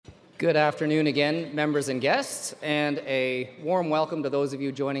Good afternoon again, members and guests, and a warm welcome to those of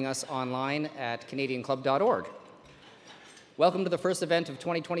you joining us online at canadianclub.org. Welcome to the first event of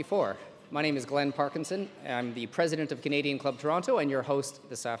 2024. My name is Glenn Parkinson. I'm the president of Canadian Club Toronto and your host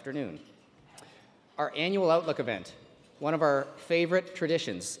this afternoon. Our annual Outlook event, one of our favorite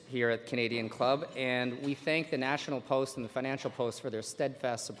traditions here at Canadian Club, and we thank the National Post and the Financial Post for their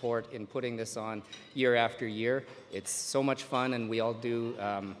steadfast support in putting this on year after year. It's so much fun, and we all do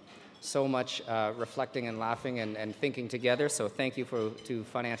so much reflecting and laughing and thinking together, so thank you to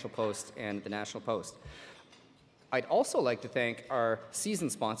Financial Post and the National Post. I'd also like to thank our season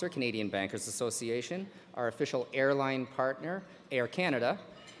sponsor, Canadian Bankers Association, our official airline partner, Air Canada,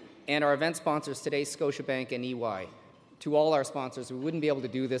 and our event sponsors today, Scotiabank and EY. To all our sponsors, we wouldn't be able to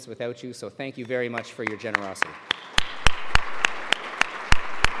do this without you, so thank you very much for your generosity.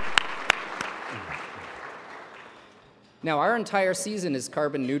 Now, our entire season is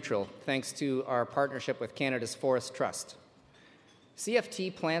carbon neutral, thanks to our partnership with Canada's Forest Trust.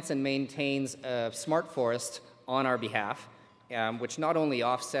 CFT plants and maintains a smart forest on our behalf, which not only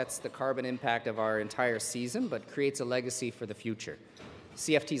offsets the carbon impact of our entire season, but creates a legacy for the future.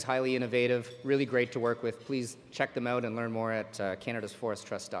 CFT is highly innovative, really great to work with. Please check them out and learn more at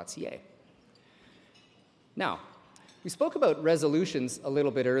canadasforesttrust.ca. Now, we spoke about resolutions a little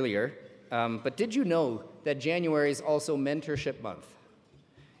bit earlier, but did you know that January is also Mentorship Month?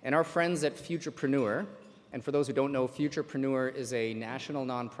 And our friends at Futurepreneur, and for those who don't know, Futurepreneur is a national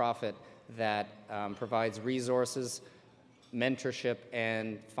nonprofit that provides resources, mentorship,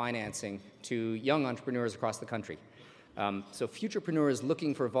 and financing to young entrepreneurs across the country. So Futurepreneur is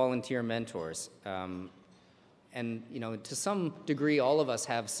looking for volunteer mentors. And to some degree, all of us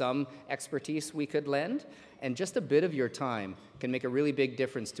have some expertise we could lend, and just a bit of your time can make a really big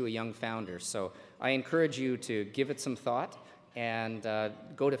difference to a young founder. So I encourage you to give it some thought and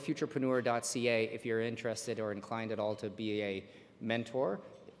go to futurepreneur.ca if you're interested or inclined at all to be a mentor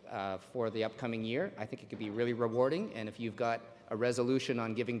for the upcoming year. I think it could be really rewarding, and if you've got a resolution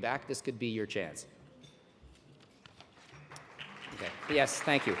on giving back, this could be your chance. Okay. Yes,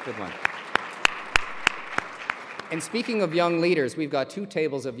 thank you. Good one. And speaking of young leaders, we've got two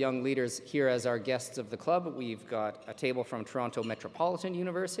tables of young leaders here as our guests of the club. We've got a table from Toronto Metropolitan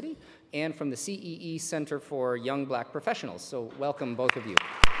University and from the CEE Center for Young Black Professionals. So welcome, both of you.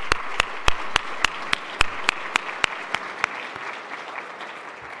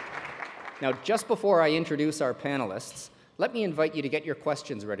 Now, just before I introduce our panelists, let me invite you to get your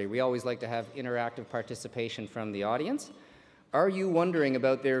questions ready. We always like to have interactive participation from the audience. Are you wondering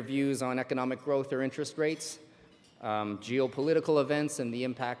about their views on economic growth or interest rates? Geopolitical events and the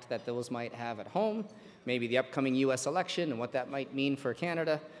impact that those might have at home, maybe the upcoming US election and what that might mean for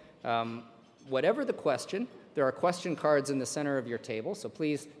Canada. Whatever the question, there are question cards in the center of your table, so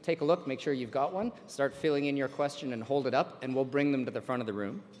please take a look, make sure you've got one, start filling in your question and hold it up, and we'll bring them to the front of the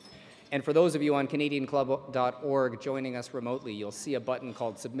room. And for those of you on canadianclub.org joining us remotely, you'll see a button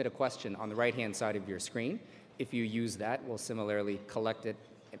called Submit a Question on the right-hand side of your screen. If you use that, we'll similarly collect it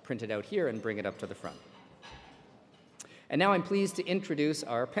and print it out here and bring it up to the front. And now I'm pleased to introduce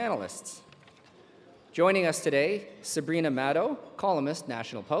our panelists. Joining us today, Sabrina Maddow, columnist,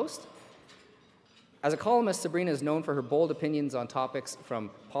 National Post. As a columnist, Sabrina is known for her bold opinions on topics from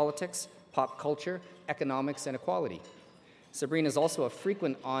politics, pop culture, economics, and equality. Sabrina is also a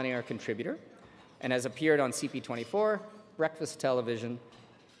frequent on-air contributor and has appeared on CP24, Breakfast Television,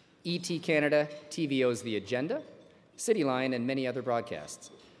 ET Canada, TVO's The Agenda, Cityline, and many other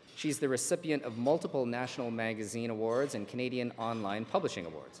broadcasts. She's the recipient of multiple National Magazine Awards and Canadian Online Publishing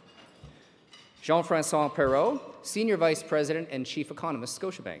Awards. Jean-François Perreault, Senior Vice President and Chief Economist,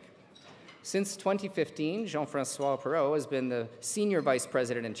 Scotiabank. Since 2015, Jean-François Perreault has been the Senior Vice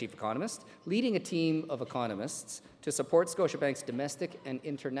President and Chief Economist, leading a team of economists to support Scotiabank's domestic and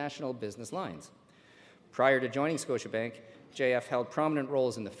international business lines. Prior to joining Scotiabank, JF held prominent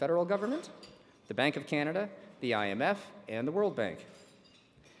roles in the federal government, the Bank of Canada, the IMF, and the World Bank.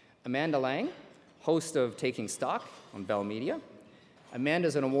 Amanda Lang, host of Taking Stock on Bell Media.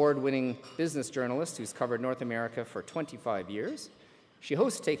 Amanda's an award-winning business journalist who's covered North America for 25 years. She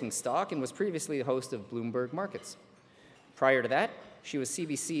hosts Taking Stock and was previously the host of Bloomberg Markets. Prior to that, she was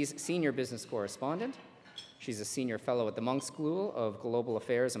CBC's senior business correspondent. She's a senior fellow at the Munk School of Global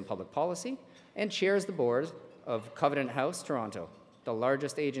Affairs and Public Policy and chairs the board of Covenant House Toronto, the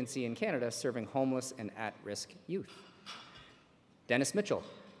largest agency in Canada serving homeless and at-risk youth. Dennis Mitchell,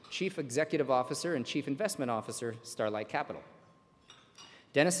 Chief Executive Officer and Chief Investment Officer, Starlight Capital.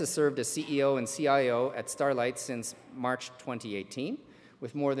 Dennis has served as CEO and CIO at Starlight since March 2018,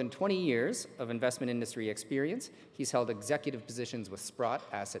 With more than 20 years of investment industry experience, he's held executive positions with Sprott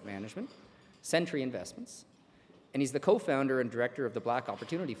Asset Management, Century Investments, and he's the co-founder and director of the Black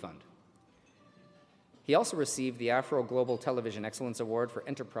Opportunity Fund. He also received the Afro Global Television Excellence Award for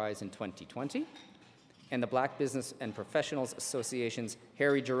Enterprise in 2020 and the Black Business and Professionals Association's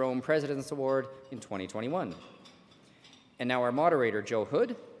Harry Jerome President's Award in 2021. And now our moderator, Joe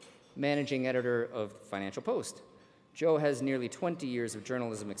Hood, managing editor of Financial Post. Joe has nearly 20 years of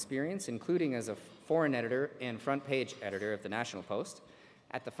journalism experience, including as a foreign editor and front page editor of the National Post.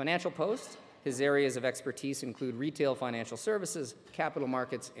 At the Financial Post, his areas of expertise include retail financial services, capital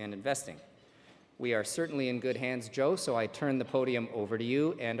markets, and investing. We are certainly in good hands, Joe, so I turn the podium over to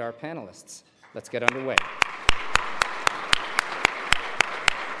you and our panelists. Let's get underway.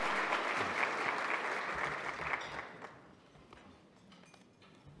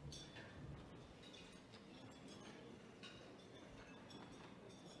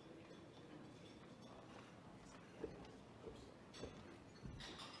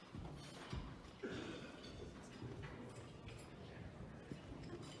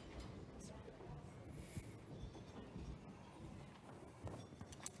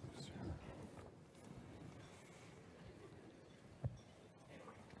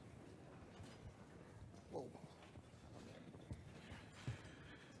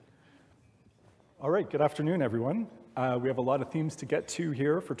 All right, good afternoon, everyone. We have a lot of themes to get to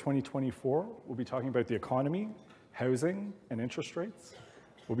here for 2024. We'll be talking about the economy, housing, and interest rates.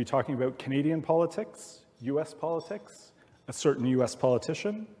 We'll be talking about Canadian politics, US politics, a certain US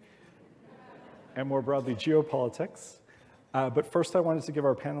politician, and more broadly, geopolitics. But first, I wanted to give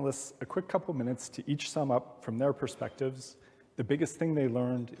our panelists a quick couple minutes to each sum up from their perspectives the biggest thing they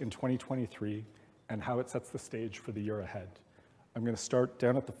learned in 2023 and how it sets the stage for the year ahead. I'm going to start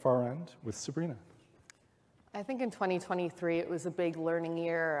down at the far end with Sabrina. I think in 2023, it was a big learning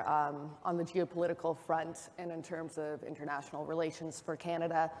year on the geopolitical front and in terms of international relations for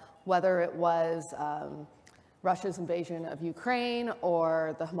Canada, whether it was Russia's invasion of Ukraine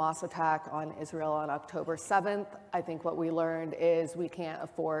or the Hamas attack on Israel on October 7th. I think what we learned is we can't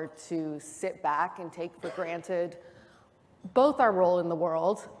afford to sit back and take for granted both our role in the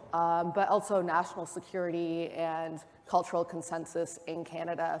world, but also national security and cultural consensus in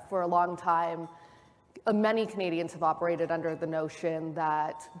Canada. For a long time, many Canadians have operated under the notion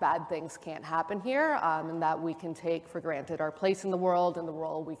that bad things can't happen here, and that we can take for granted our place in the world and the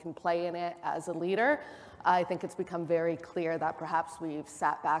role we can play in it as a leader. I think it's become very clear that perhaps we've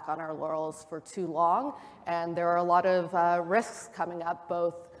sat back on our laurels for too long, and there are a lot of risks coming up,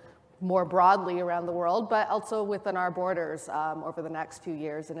 both more broadly around the world, but also within our borders over the next few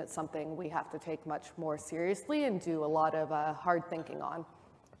years, and it's something we have to take much more seriously and do a lot of hard thinking on.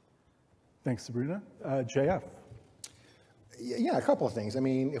 Thanks, Sabrina. JF. Yeah, a couple of things. I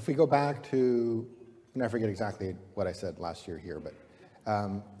mean, if we go back to, and I forget exactly what I said last year here, but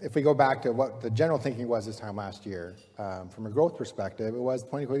if we go back to what the general thinking was this time last year, from a growth perspective, it was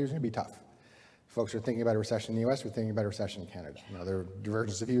 2020 was going to be tough. Folks are thinking about a recession in the US, we're thinking about a recession in Canada. You know, there are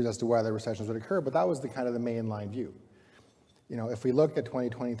divergence of views as to whether recessions would occur, but that was the kind of the mainline view. You know, if we look at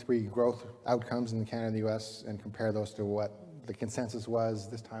 2023 growth outcomes in Canada and the US and compare those to what the consensus was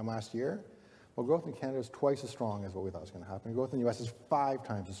this time last year, well, growth in Canada is twice as strong as what we thought was going to happen. Growth in the US is 5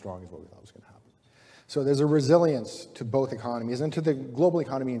 times as strong as what we thought was going to happen. So there's a resilience to both economies and to the global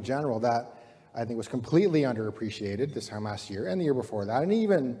economy in general that I think was completely underappreciated this time last year and the year before that, and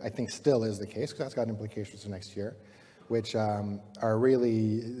even I think still is the case, because that's got implications for next year, which are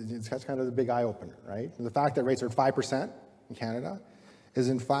really, that's kind of the big eye-opener, right? And the fact that rates are 5% in Canada is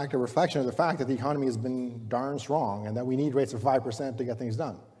in fact a reflection of the fact that the economy has been darn strong and that we need rates of 5% to get things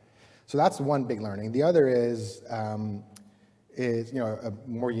done. So that's one big learning. The other is you know, a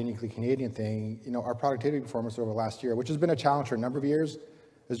more uniquely Canadian thing. You know, our productivity performance over the last year, which has been a challenge for a number of years,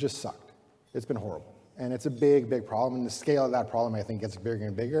 has just sucked. It's been horrible. And it's a big, big problem. And the scale of that problem, I think, gets bigger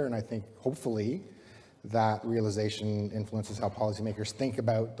and bigger. And I think, hopefully, that realization influences how policymakers think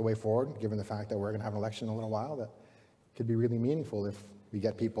about the way forward, given the fact that we're going to have an election in a little while that could be really meaningful if we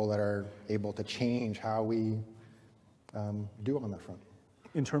get people that are able to change how we do on that front.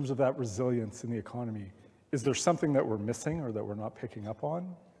 In terms of that resilience in the economy, is there something that we're missing or that we're not picking up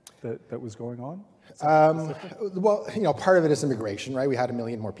on that was going on? Well, you know, part of it is immigration, right? We had 1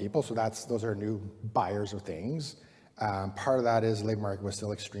 million more people, so those are new buyers of things. Part of that is the labor market was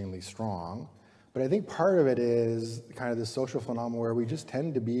still extremely strong. But I think part of it is kind of this social phenomenon where we just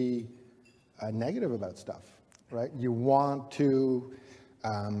tend to be negative about stuff, right? You want to,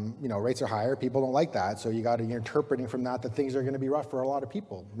 you know, rates are higher, people don't like that, so you're interpreting from that things are going to be rough for a lot of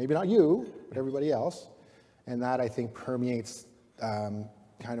people. Maybe not you, but everybody else. And that, I think, permeates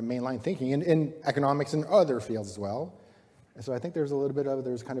kind of mainline thinking in economics and other fields as well. And so I think there's a little bit of,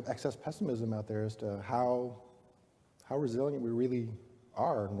 there's kind of excess pessimism out there as to how resilient we really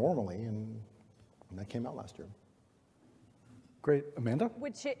are normally, and that came out last year. Great. Amanda?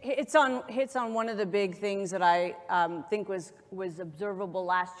 Which hits on one of the big things that I think was observable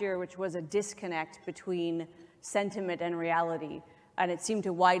last year, which was a disconnect between sentiment and reality. And it seemed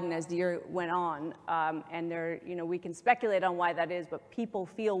to widen as the year went on. And there, we can speculate on why that is, but people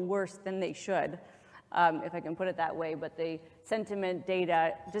feel worse than they should, if I can put it that way. But the sentiment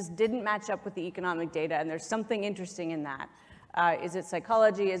data just didn't match up with the economic data, and there's something interesting in that. Is it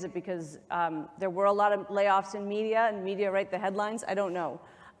psychology? Is it because there were a lot of layoffs in media, and media write the headlines? I don't know.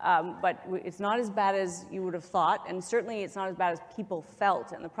 But it's not as bad as you would have thought, and certainly it's not as bad as people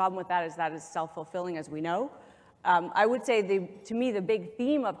felt. And the problem with that is self-fulfilling, as we know. I would say, to me, the big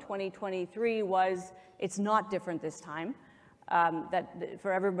theme of 2023 was it's not different this time. That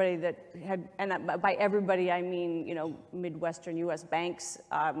for everybody that had, and by everybody I mean, Midwestern U.S. banks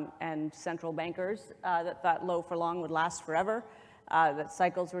and central bankers that thought low for long would last forever, that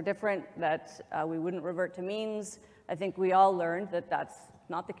cycles were different, that we wouldn't revert to means. I think we all learned that that's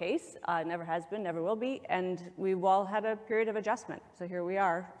not the case, never has been, never will be, and we've all had a period of adjustment. So here we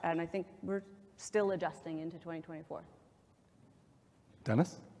are, and I think we're still adjusting into 2024.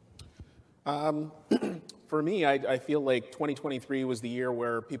 Dennis? For me, I feel like 2023 was the year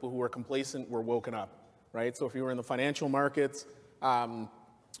where people who were complacent were woken up, right? So if you were in the financial markets, at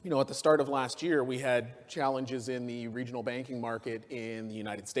the start of last year, we had challenges in the regional banking market in the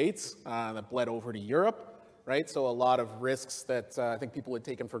United States that bled over to Europe, right? So a lot of risks that I think people had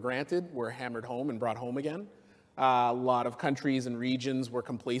taken for granted were hammered home and brought home again. A lot of countries and regions were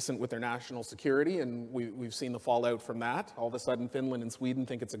complacent with their national security, and we've seen the fallout from that. All of a sudden, Finland and Sweden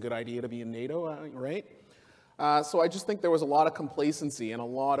think it's a good idea to be in NATO, right? So I just think there was a lot of complacency, and a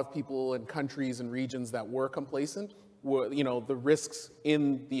lot of people and countries and regions that were complacent were, the risks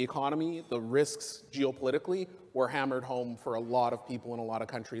in the economy, the risks geopolitically were hammered home for a lot of people in a lot of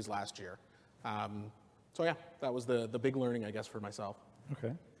countries last year. So yeah, that was the big learning, I guess, for myself.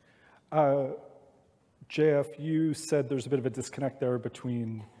 Okay. JF, you said there's a bit of a disconnect there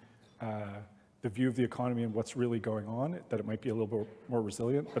between the view of the economy and what's really going on, that it might be a little bit more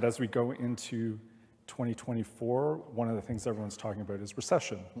resilient. But as we go into 2024, one of the things everyone's talking about is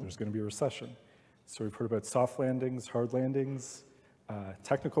recession. There's going to be a recession. So we've heard about soft landings, hard landings,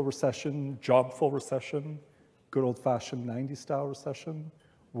 technical recession, jobful recession, good old-fashioned 90s style recession.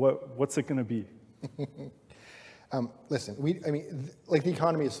 What's it going to be? Listen, the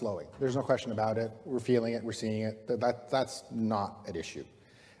economy is slowing. There's no question about it. We're feeling it. We're seeing it. That's not an issue.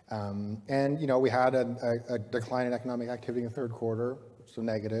 We had a decline in economic activity in the third quarter, so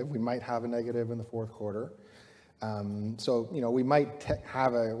negative. We might have a negative in the fourth quarter. We might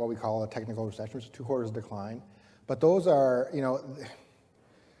have what we call a technical recession, which is 2 quarters decline. But those are,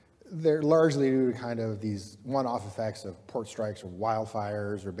 they're largely due to kind of these one-off effects of port strikes or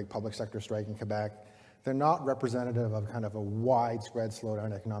wildfires or big public sector strike in Quebec. They're not representative of kind of a widespread slowdown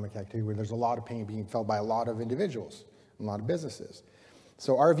in economic activity where there's a lot of pain being felt by a lot of individuals, a lot of businesses.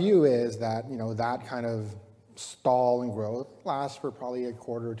 So our view is that, that kind of stall in growth lasts for probably a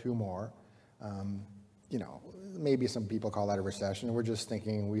quarter or two more. Maybe some people call that a recession. We're just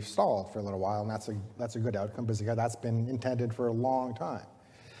thinking we've stalled for a little while, and that's a good outcome because that's been intended for a long time.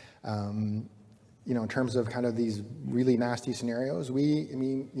 In terms of kind of these really nasty scenarios,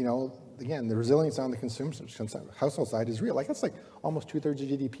 again, the resilience on the household side is real. That's like almost 2/3 of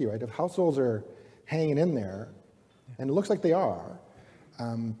GDP, right? If households are hanging in there, and it looks like they are,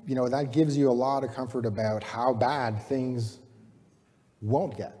 that gives you a lot of comfort about how bad things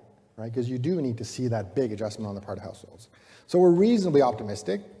won't get, right? Because you do need to see that big adjustment on the part of households. So we're reasonably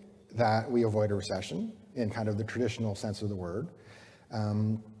optimistic that we avoid a recession in kind of the traditional sense of the word.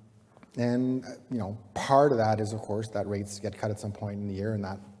 Part of that is, of course, that rates get cut at some point in the year, and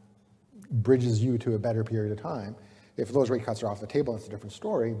that bridges you to a better period of time. If those rate cuts are off the table, it's a different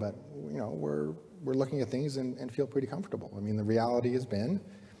story, but we're looking at things and feel pretty comfortable. The reality has been,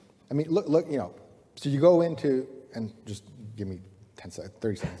 look, so you go into, and just give me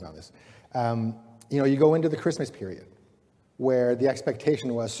 30 seconds on this. You go into the Christmas period where the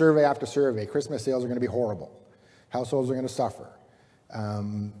expectation was survey after survey, Christmas sales are going to be horrible. Households are going to suffer.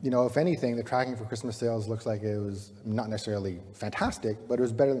 If anything, the tracking for Christmas sales looks like it was not necessarily fantastic, but it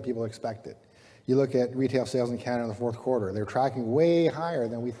was better than people expected. You look at retail sales in Canada in the fourth quarter, they're tracking way higher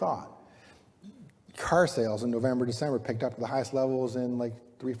than we thought. Car sales in November, December picked up to the highest levels in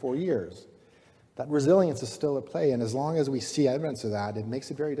 3-4 years. That resilience is still at play, and as long as we see evidence of that, it makes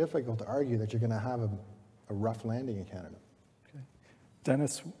it very difficult to argue that you're going to have a rough landing in Canada. Okay.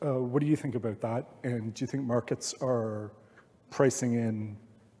 Dennis, what do you think about that? And do you think markets are pricing in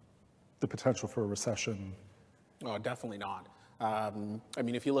the potential for a recession? Oh, definitely not. I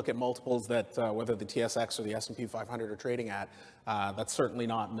mean, if you look at multiples that whether the TSX or the S&P 500 are trading at, that's certainly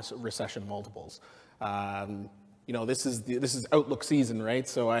not recession multiples. You know, this is outlook season, right?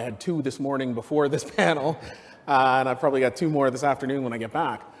 So I had 2 this morning before this panel, and I've probably got 2 more this afternoon when I get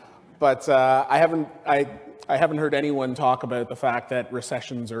back. But I haven't heard anyone talk about the fact that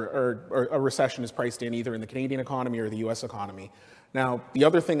recessions or a recession is priced in either in the Canadian economy or the U.S. economy. Now, the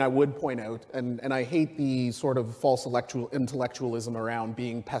other thing I would point out, and I hate the sort of false intellectualism around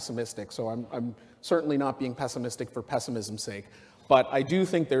being pessimistic, so I'm certainly not being pessimistic for pessimism's sake, but I do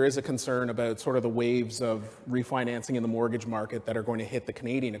think there is a concern about sort of the waves of refinancing in the mortgage market that are going to hit the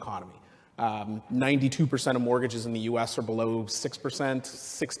Canadian economy. 92% of mortgages in the U.S. are below 6%,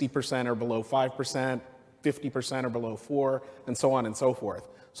 60% are below 5%, 50% are below 4%, and so on and so forth.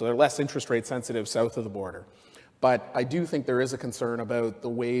 So they're less interest rate sensitive south of the border. But I do think there is a concern about the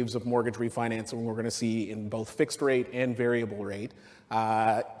waves of mortgage refinancing we're going to see in both fixed rate and variable rate.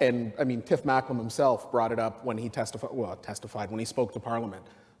 And I mean, Tiff Macklem himself brought it up when he testified when he spoke to Parliament.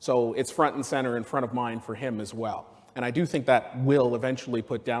 So it's front and center in front of mind for him as well. And I do think that will eventually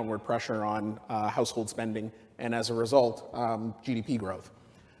put downward pressure on household spending and as a result, GDP growth.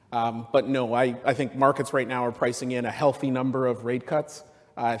 But no, I think markets right now are pricing in a healthy number of rate cuts.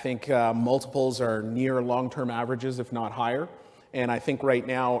 I think multiples are near long-term averages, if not higher. And I think right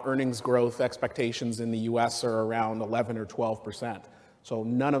now earnings growth expectations in the US are around 11 or 12%. So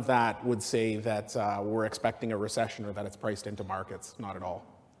none of that would say that we're expecting a recession or that it's priced into markets, not at all.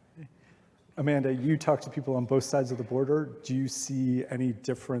 Amanda, you talk to people on both sides of the border. Do you see any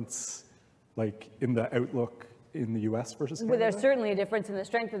difference like in the outlook in the US versus Canada? Well, there's certainly a difference in the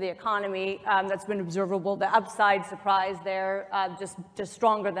strength of the economy that's been observable. The upside surprise there, just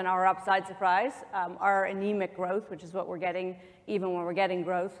stronger than our upside surprise. Our anemic growth, which is what we're getting, even when we're getting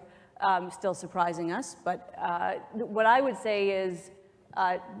growth, still surprising us. But what I would say is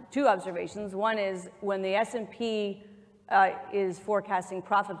 2 observations. One is when the S&P is forecasting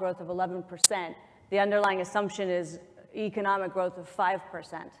profit growth of 11%, the underlying assumption is economic growth of 5%.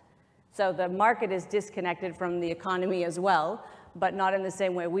 So the market is disconnected from the economy as well, but not in the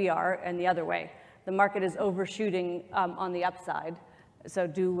same way we are and the other way. The market is overshooting on the upside. So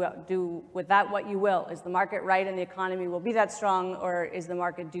do with that what you will. Is the market right and the economy will be that strong, or is the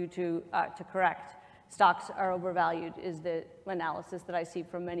market due to correct? Stocks are overvalued is the analysis that I see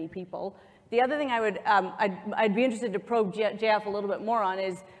from many people. The other thing I'd be interested to probe JF a little bit more on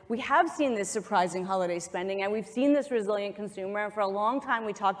is we have seen this surprising holiday spending and we've seen this resilient consumer, and for a long time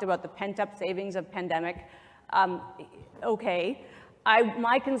we talked about the pent-up savings of pandemic. Okay,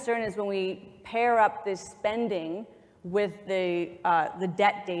 my concern is when we pair up this spending with the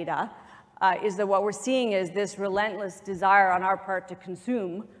debt data, is that what we're seeing is this relentless desire on our part to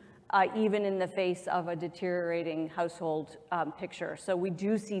consume, even in the face of a deteriorating household picture. So we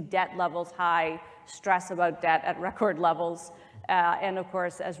do see debt levels high, stress about debt at record levels, and of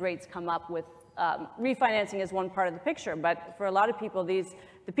course, as rates come up with refinancing is one part of the picture, but for a lot of people, the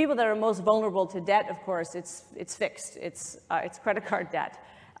people that are most vulnerable to debt, of course, it's fixed, it's credit card debt,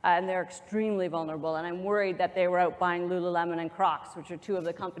 and they're extremely vulnerable, and I'm worried that they were out buying Lululemon and Crocs, which are 2 of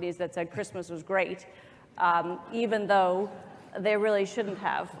the companies that said Christmas was great, even though they really shouldn't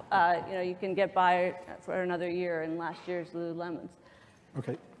have. You can get by for another year in last year's Lululemons.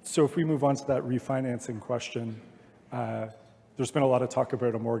 Okay, so if we move on to that refinancing question, there's been a lot of talk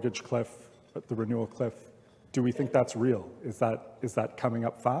about a mortgage cliff, the renewal cliff. Do we think that's real? Is that coming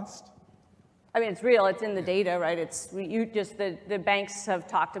up fast? I mean, it's real. It's in the data, right? The banks have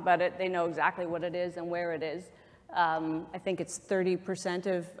talked about it. They know exactly what it is and where it is. I think it's 30%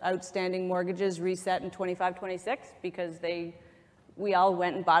 of outstanding mortgages reset in 25, 26 because we all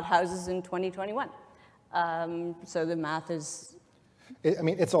went and bought houses in 2021. So the math is. I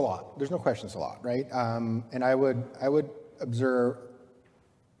mean, it's a lot. There's no question it's a lot, right? And I would observe,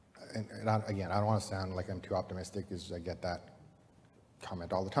 and again, I don't want to sound like I'm too optimistic because I get that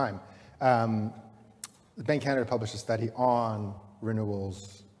comment all the time. The Bank of Canada published a study on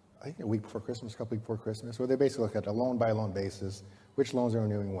renewals, I think a week before Christmas, a couple weeks before Christmas, where they basically look at a loan-by-loan basis, which loans are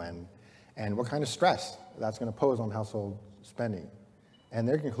renewing when, and what kind of stress that's going to pose on household spending. And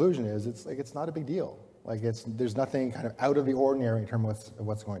their conclusion is it's not a big deal. There's nothing kind of out of the ordinary in terms of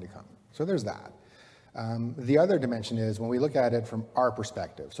what's going to come. So there's that. The other dimension is when we look at it from our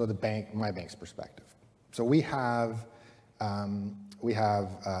perspective, so my bank's perspective. So we have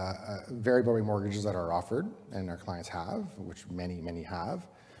variable rate mortgages that are offered, and our clients have, which many have,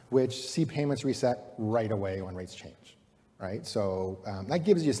 which see payments reset right away when rates change, right? So that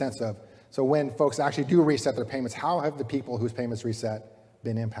gives you a sense of, so when folks actually do reset their payments, how have the people whose payments reset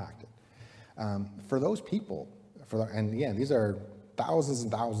been impacted? For those people, and again, these are thousands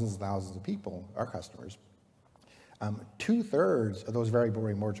and thousands and thousands of people, our customers, 2/3 of those variable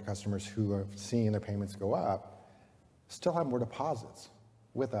rate mortgage customers who have seen their payments go up still have more deposits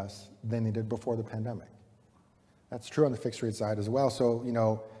with us than they did before the pandemic. That's true on the fixed rate side as well. So,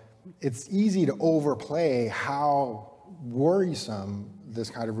 it's easy to overplay how worrisome this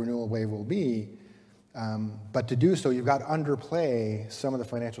kind of renewal wave will be. But to do so, you've got to underplay some of the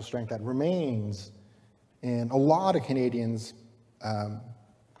financial strength that remains in a lot of Canadians'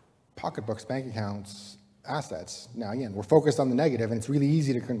 pocketbooks, bank accounts, assets. Now, again, we're focused on the negative, and it's really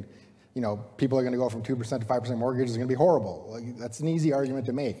easy to, people are going to go from 2% to 5% mortgages is going to be horrible. That's an easy argument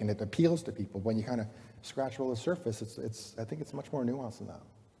to make, and it appeals to people. When you kind of scratch below the surface, I think it's much more nuanced than that.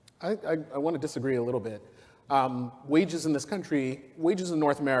 I want to disagree a little bit. Wages in this country, wages in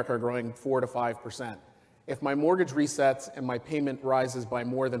North America are growing 4 to 5%. If my mortgage resets and my payment rises by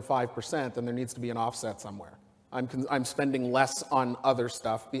more than 5%, then there needs to be an offset somewhere. I'm spending less on other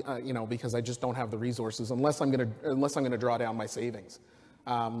stuff, because I just don't have the resources unless I'm going to draw down my savings.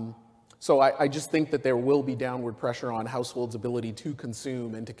 So I just think that there will be downward pressure on households' ability to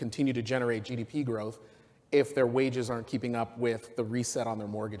consume and to continue to generate GDP growth if their wages aren't keeping up with the reset on their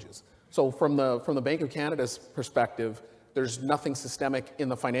mortgages. So from the Bank of Canada's perspective, there's nothing systemic in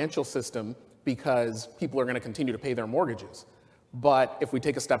the financial system because people are going to continue to pay their mortgages. But if we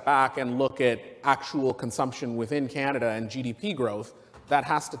take a step back and look at actual consumption within Canada and GDP growth, that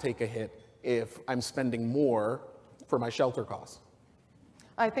has to take a hit if I'm spending more for my shelter costs.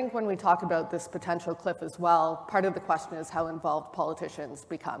 I think when we talk about this potential cliff as well, part of the question is how involved politicians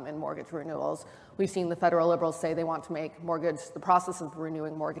become in mortgage renewals. We've seen the federal Liberals say they want to make the process of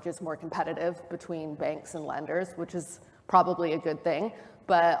renewing mortgages more competitive between banks and lenders, which is probably a good thing.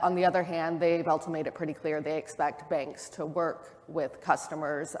 But on the other hand, they've also made it pretty clear they expect banks to work with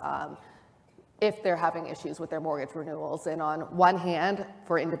customers if they're having issues with their mortgage renewals. And on one hand,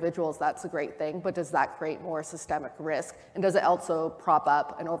 for individuals, that's a great thing, but does that create more systemic risk? And does it also prop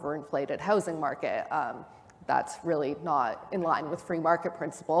up an overinflated housing market? That's really not in line with free market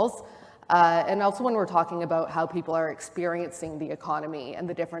principles. And also when we're talking about how people are experiencing the economy and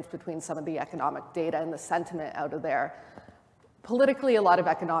the difference between some of the economic data and the sentiment out of there, politically, a lot of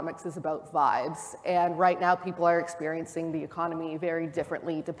economics is about vibes, and right now people are experiencing the economy very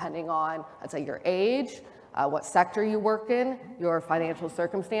differently depending on, I'd say, your age, what sector you work in, your financial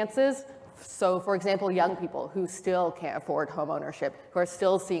circumstances. So, for example, young people who still can't afford home ownership, who are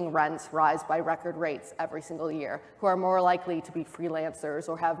still seeing rents rise by record rates every single year, who are more likely to be freelancers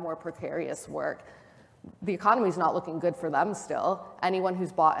or have more precarious work. The economy's not looking good for them still. Anyone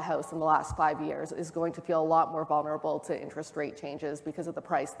who's bought a house in the last 5 years is going to feel a lot more vulnerable to interest rate changes because of the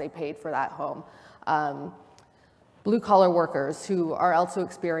price they paid for that home. Blue-collar workers who are also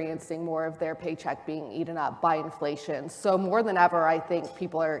experiencing more of their paycheck being eaten up by inflation. So more than ever, I think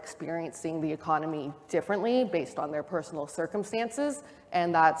people are experiencing the economy differently based on their personal circumstances,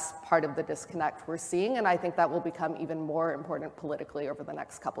 and that's part of the disconnect we're seeing, and I think that will become even more important politically over the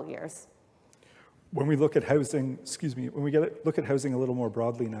next couple years. When we look at housing, look at housing a little more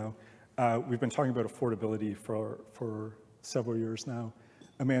broadly now, we've been talking about affordability for several years now.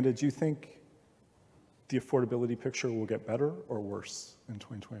 Amanda, do you think the affordability picture will get better or worse in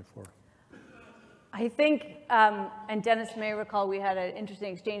 2024? I think, and Dennis may recall, we had an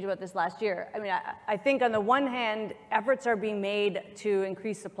interesting exchange about this last year. I mean, I think on the one hand, efforts are being made to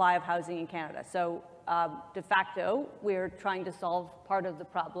increase supply of housing in Canada. So de facto, we're trying to solve part of the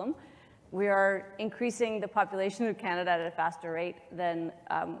problem. We are increasing the population of Canada at a faster rate than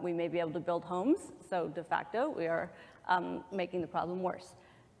we may be able to build homes. So de facto, we are making the problem worse.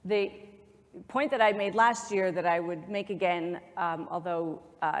 The point that I made last year that I would make again, although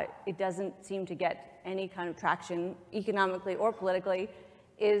it doesn't seem to get any kind of traction economically or politically,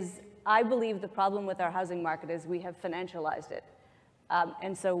 is I believe the problem with our housing market is we have financialized it.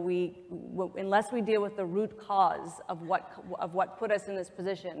 And so unless we deal with the root cause of what put us in this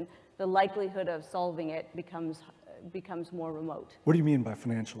position, the likelihood of solving it becomes more remote. What do you mean by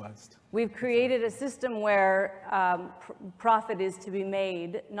financialized? We've created a system where profit is to be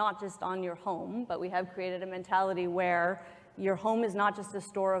made not just on your home, but we have created a mentality where your home is not just a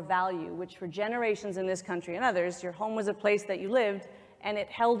store of value, which for generations in this country and others, your home was a place that you lived and it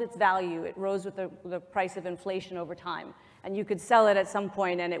held its value. It rose with the price of inflation over time. And you could sell it at some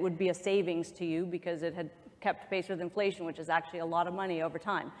point and it would be a savings to you because it had kept pace with inflation, which is actually a lot of money over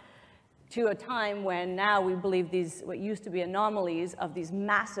time. to a time when now we believe these, what used to be anomalies of these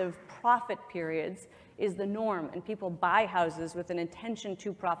massive profit periods is the norm, and people buy houses with an intention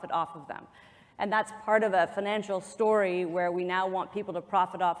to profit off of them. And that's part of a financial story where we now want people to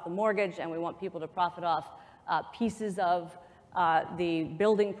profit off the mortgage, and we want people to profit off pieces of the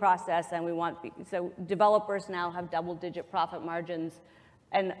building process, and we want, so developers now have double-digit profit margins.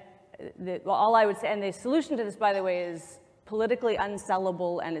 And all I would say, and the solution to this, by the way, is politically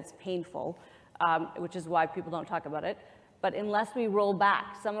unsellable and it's painful, which is why people don't talk about it. But unless we roll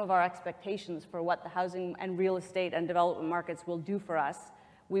back some of our expectations for what the housing and real estate and development markets will do for us,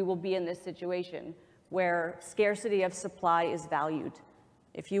 we will be in this situation where scarcity of supply is valued.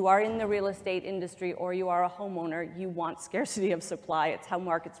 If you are in the real estate industry or you are a homeowner, you want scarcity of supply. It's how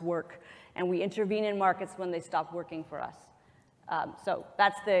markets work. And we intervene in markets when they stop working for us. So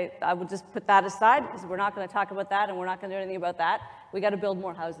that's I would just put that aside, because we're not going to talk about that and we're not going to do anything about that. We got to build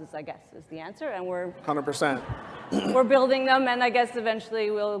more houses, I guess, is the answer. And we're 100%. We're building them, and I guess eventually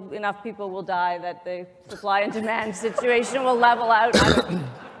enough people will die that the supply and demand situation will level out.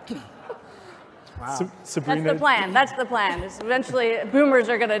 Wow. Sabrina, That's the plan. That's the plan. Eventually, boomers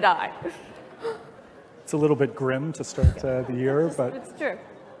are going to die. it's a little bit grim to start the year, but It's true.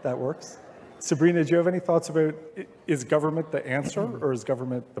 that works. Sabrina, do you have any thoughts about, is government the answer or is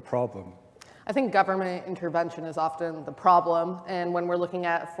government the problem? I think government intervention is often the problem, and when we're looking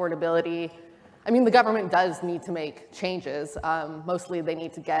at affordability, I mean, the government does need to make changes. Mostly they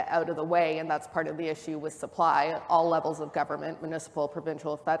need to get out of the way, and that's part of the issue with supply. All levels of government, municipal,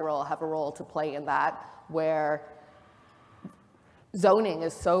 provincial, federal, have a role to play in that, where zoning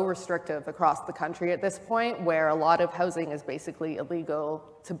is so restrictive across the country at this point, where a lot of housing is basically illegal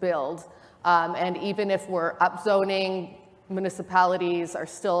to build. And even if we're upzoning, municipalities are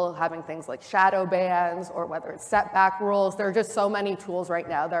still having things like shadow bans, or whether it's setback rules. There are just so many tools right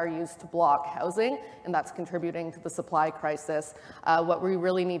now that are used to block housing, and that's contributing to the supply crisis. What we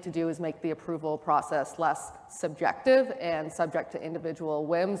really need to do is make the approval process less subjective and subject to individual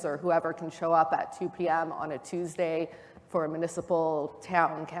whims, or whoever can show up at 2 p.m. on a Tuesday for a municipal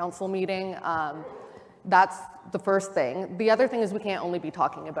town council meeting. That's the first thing. The other thing is we can't only be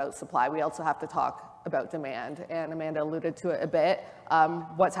talking about supply. We also have to talk about demand, and Amanda alluded to it a bit.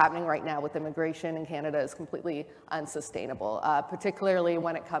 What's happening right now with immigration in Canada is completely unsustainable, particularly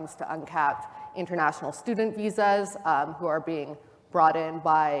when it comes to uncapped international student visas who are being brought in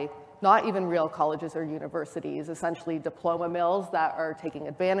by not even real colleges or universities, essentially diploma mills that are taking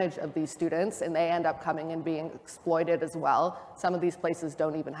advantage of these students, and they end up coming and being exploited as well. Some of these places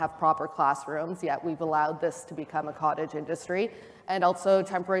don't even have proper classrooms, yet we've allowed this to become a cottage industry. And also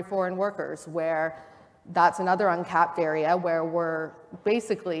temporary foreign workers, where that's another uncapped area where we're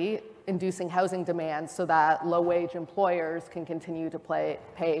basically inducing housing demand so that low-wage employers can continue to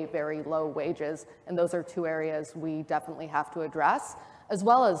pay very low wages. And those are two areas we definitely have to address, as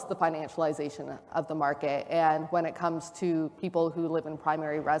well as the financialization of the market. And when it comes to people who live in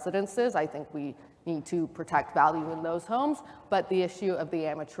primary residences, I think we need to protect value in those homes. But the issue of the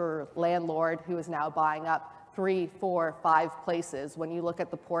amateur landlord who is now buying up 3, 4, 5 places, when you look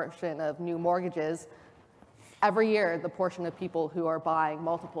at the portion of new mortgages, every year the portion of people who are buying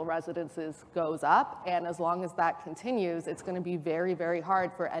multiple residences goes up. And as long as that continues, it's going to be very, very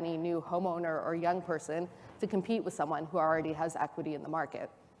hard for any new homeowner or young person to compete with someone who already has equity in the market.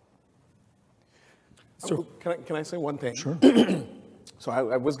 So can I say one thing? Sure. So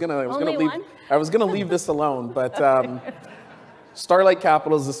I was gonna leave this alone, but Starlight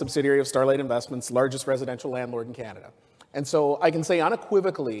Capital is a subsidiary of Starlight Investments, largest residential landlord in Canada. And so I can say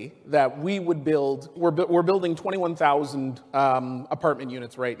unequivocally that we're building 21,000 apartment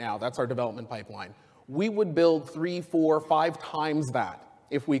units right now. That's our development pipeline. We would build 3, 4, 5 times that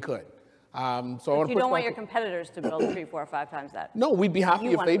if we could. So You don't want your competitors to build 3, 4, 5 times that. No, we'd be happy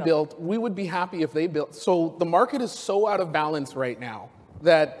if they built. We would be happy if they built. So the market is so out of balance right now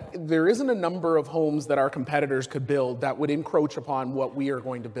that there isn't a number of homes that our competitors could build that would encroach upon what we are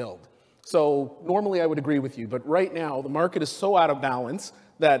going to build. So normally I would agree with you, but right now the market is so out of balance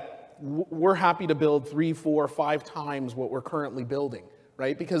that we're happy to build 3, 4, 5 times what we're currently building,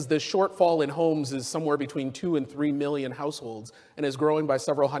 right? Because the shortfall in homes is somewhere between 2 and 3 million households and is growing by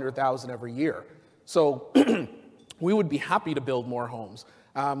several 100,000 every year. So we would be happy to build more homes.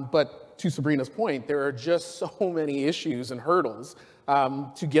 But to Sabrina's point, there are just so many issues and hurdles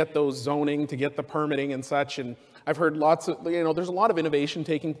to get those zoning, to get the permitting and such. And I've heard lots of, there's a lot of innovation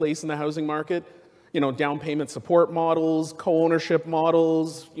taking place in the housing market. Down payment support models, co-ownership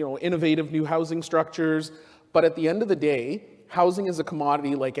models, innovative new housing structures. But at the end of the day, housing is a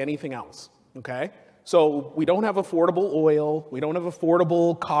commodity like anything else, okay? So we don't have affordable oil, we don't have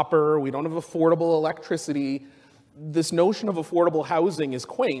affordable copper, we don't have affordable electricity. This notion of affordable housing is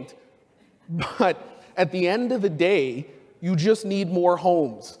quaint, but at the end of the day, you just need more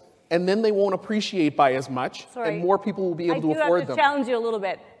homes. And then they won't appreciate by as much, and more people will be able to afford I do have to them. challenge you a little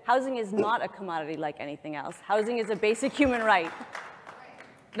bit. Housing is not a commodity like anything else. Housing is a basic human right.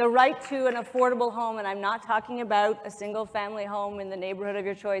 The right to an affordable home, and I'm not talking about a single-family home in the neighborhood of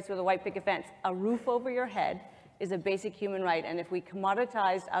your choice with a white picket fence. A roof over your head is a basic human right, and if we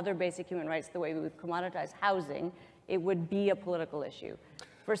commoditized other basic human rights the way we would commoditize housing, it would be a political issue.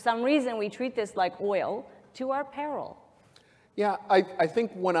 For some reason, we treat this like oil to our peril. Yeah, I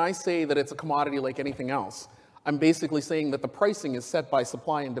think when I say that it's a commodity like anything else, I'm basically saying that the pricing is set by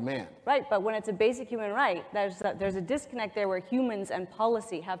supply and demand. Right, but when it's a basic human right, there's a disconnect there where humans and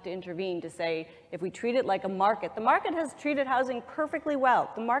policy have to intervene to say, if we treat it like a market, the market has treated housing perfectly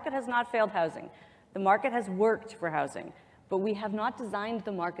well. The market has not failed housing. The market has worked for housing, but we have not designed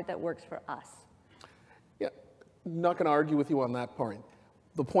the market that works for us. Yeah, I'm not going to argue with you on that point.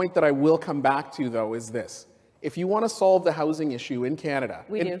 The point that I will come back to, though, is this. If you want to solve the housing issue in Canada,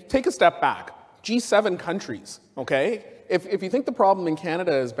 take a step back. G7 countries, okay? If you think the problem in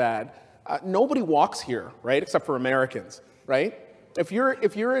Canada is bad, nobody walks here, right? Except for Americans, right? If you're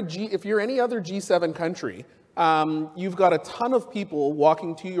any other G7 country, you've got a ton of people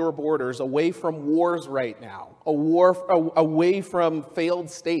walking to your borders away from wars right now, away from failed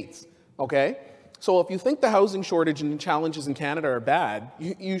states, okay? So if you think the housing shortage and challenges in Canada are bad,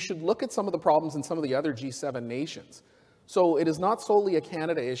 you should look at some of the problems in some of the other G7 nations. So it is not solely a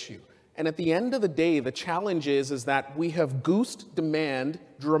Canada issue. And at the end of the day, the challenge is that we have goosed demand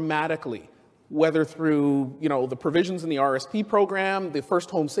dramatically, whether through the provisions in the RSP program, the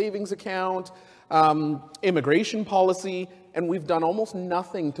First Home Savings Account, immigration policy, and we've done almost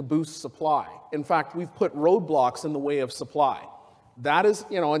nothing to boost supply. In fact, we've put roadblocks in the way of supply. That is,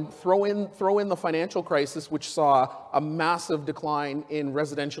 and throw in the financial crisis, which saw a massive decline in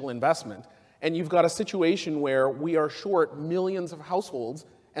residential investment, and you've got a situation where we are short millions of households,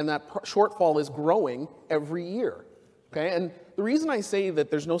 and that shortfall is growing every year, okay? And the reason I say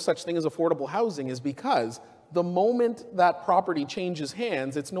that there's no such thing as affordable housing is because the moment that property changes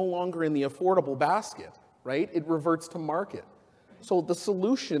hands, it's no longer in the affordable basket, right? It reverts to market. So the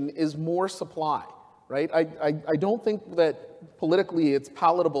solution is more supply, right? I don't think that politically it's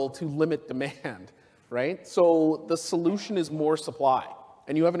palatable to limit demand, right? So the solution is more supply.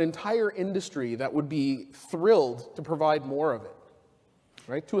 And you have an entire industry that would be thrilled to provide more of it.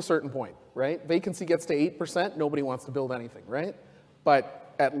 Right, to a certain point, right? Vacancy gets to 8%, nobody wants to build anything, right?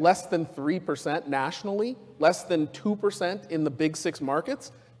 But at less than 3% nationally, less than 2% in the big 6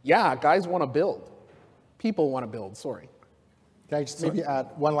 markets, yeah, guys want to build. People want to build, sorry. Can I just maybe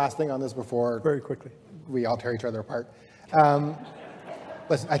add one last thing on this before Very quickly. we all tear each other apart?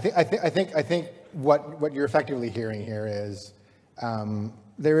 Listen, I think what you're effectively hearing here is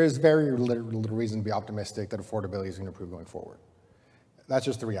there is very little reason to be optimistic that affordability is going to improve going forward. That's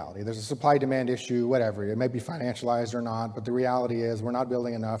just the reality. There's a supply-demand issue, whatever. It may be financialized or not, but the reality is we're not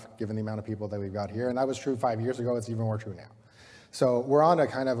building enough given the amount of people that we've got here, and that was true 5 years ago. It's even more true now. So we're on a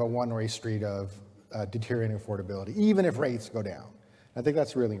kind of a one-way street of deteriorating affordability, even if rates go down. I think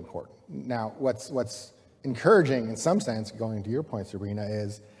that's really important. Now, what's encouraging in some sense, going to your point, Sabrina,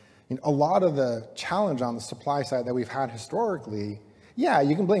 is a lot of the challenge on the supply side that we've had historically, yeah,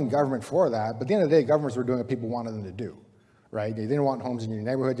 you can blame government for that, but at the end of the day, governments were doing what people wanted them to do. Right? You didn't want homes in your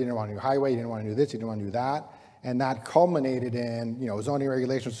neighborhood, you didn't want a new highway, you didn't want to do this, you didn't want to do that. And that culminated in, zoning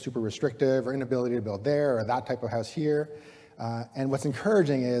regulations super restrictive or inability to build there or that type of house here. And what's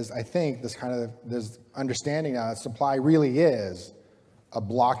encouraging is, I think, this understanding that supply really is a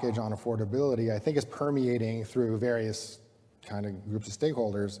blockage on affordability, I think is permeating through various kind of groups of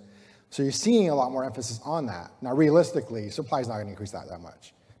stakeholders. So you're seeing a lot more emphasis on that. Now, realistically, supply is not going to increase that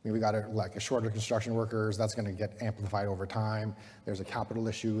much. I mean, we got a shortage of construction workers, that's going to get amplified over time. There's a capital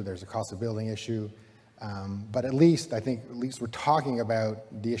issue, there's a cost of building issue. But at least we're talking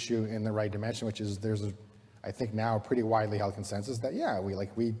about the issue in the right dimension, which is I think now a pretty widely held consensus that, yeah,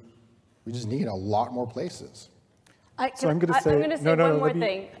 we just need a lot more places. So I'm going to say one more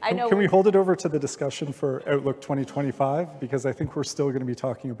thing. Can we hold it over to the discussion for Outlook 2025? Because I think we're still going to be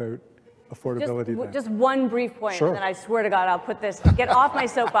talking about affordability. Just one brief point, Sure. and then I swear to God, I'll get off my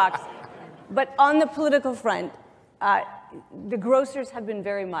soapbox. But on the political front, the grocers have been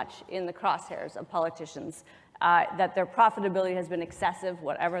very much in the crosshairs of politicians, that their profitability has been excessive,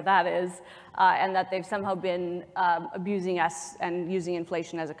 whatever that is, and that they've somehow been abusing us and using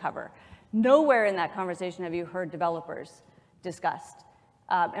inflation as a cover. Nowhere in that conversation have you heard developers discussed.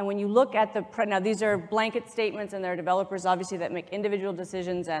 And when you look at now these are blanket statements, and there are developers obviously that make individual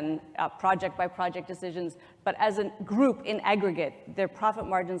decisions and project by project decisions, but as a group in aggregate, their profit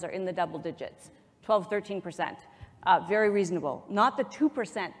margins are in the double digits, 12, 13%. Very reasonable. Not the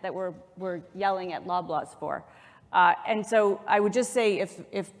 2% that we're yelling at Loblaws for. And so I would just say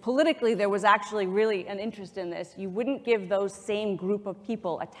if politically there was actually really an interest in this, you wouldn't give those same group of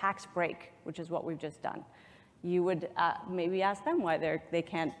people a tax break, which is what we've just done. You would maybe ask them why they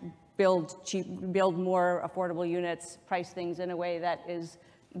can't build more affordable units, price things in a way that is,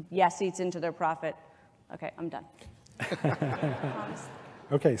 yes, eats into their profit. Okay, I'm done.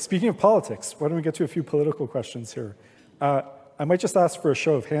 Okay, speaking of politics, why don't we get to a few political questions here? I might just ask for a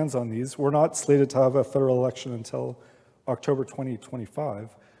show of hands on these. We're not slated to have a federal election until October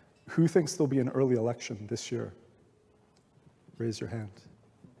 2025. Who thinks there'll be an early election this year? Raise your hand.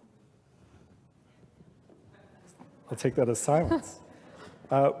 I'll take that as silence.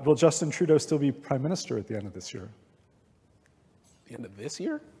 Will Justin Trudeau still be Prime Minister at the end of this year? The end of this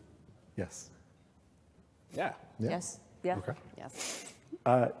year? Yes. Yeah. Yes. Yeah. Okay. Yes.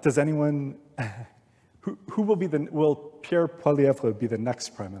 Does anyone, who will Pierre Poilievre be the next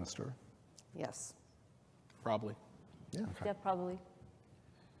Prime Minister? Yes. Probably. Yeah. Yeah, probably.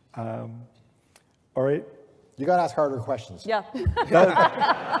 All right. You got to ask harder questions. Yeah.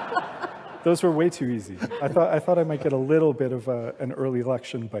 Those were way too easy. I thought I might get a little bit of an early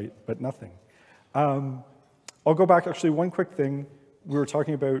election bite, but nothing. I'll go back, actually, one quick thing. We were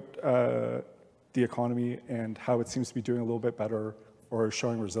talking about the economy and how it seems to be doing a little bit better or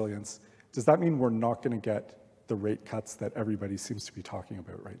showing resilience. Does that mean we're not going to get the rate cuts that everybody seems to be talking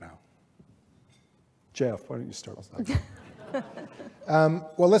about right now? Jeff, why don't you start with that?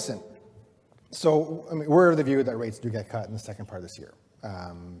 Well, listen. So, I mean, we're of the view that rates do get cut in the second part of this year.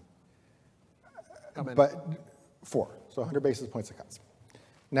 But 4, so 100 basis points of cuts.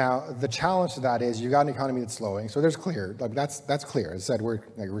 Now, the challenge to that is you've got an economy that's slowing, so there's clear, like that's clear. As I said,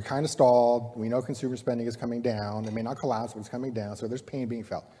 we're kind of stalled. We know consumer spending is coming down. It may not collapse, but it's coming down, so there's pain being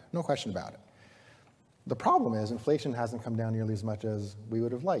felt. No question about it. The problem is inflation hasn't come down nearly as much as we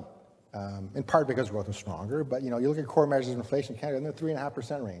would have liked, in part because growth was stronger, but you look at core measures of inflation in Canada, and they're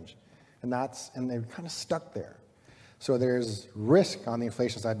 3.5% range, and they're kind of stuck there. So there's risk on the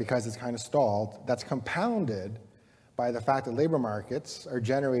inflation side because it's kind of stalled. That's compounded by the fact that labor markets are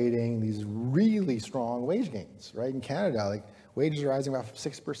generating these really strong wage gains, right? In Canada, like wages are rising about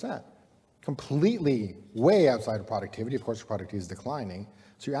 6%, completely way outside of productivity. Of course, productivity is declining.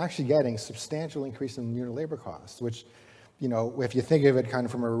 So you're actually getting substantial increase in unit labor costs, which, if you think of it kind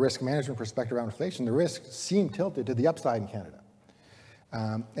of from a risk management perspective around inflation, the risks seem tilted to the upside in Canada.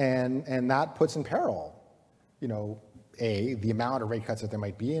 And that puts in peril, the amount of rate cuts that there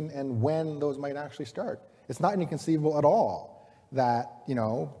might be and when those might actually start. It's not inconceivable at all that,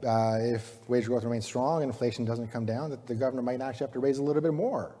 if wage growth remains strong and inflation doesn't come down, that the governor might actually have to raise a little bit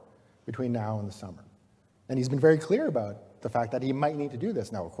more between now and the summer. And he's been very clear about the fact that he might need to do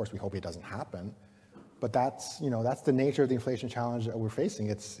this. Now, of course, we hope it doesn't happen, but that's the nature of the inflation challenge that we're facing.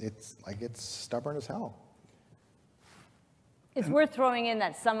 It's stubborn as hell. It's worth throwing in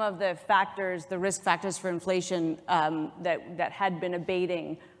that some of the factors, the risk factors for inflation that had been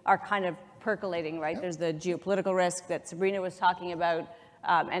abating are kind of percolating, right? Yep. There's the geopolitical risk that Sabrina was talking about.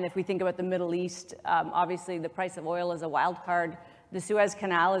 And if we think about the Middle East, obviously the price of oil is a wild card. The Suez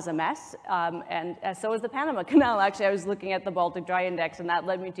Canal is a mess, and so is the Panama Canal. Actually, I was looking at the Baltic Dry Index, and that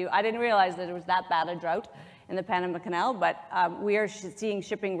led me to, I didn't realize that it was that bad a drought in the Panama Canal, but we are seeing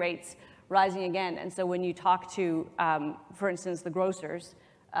shipping rates rising again. And so when you talk to, for instance, the grocers,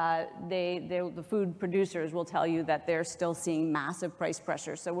 the food producers will tell you that they're still seeing massive price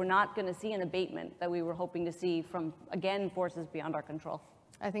pressure. So we're not going to see an abatement that we were hoping to see from, again, forces beyond our control.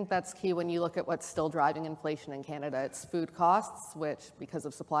 I think that's key when you look at what's still driving inflation in Canada. It's food costs, which, because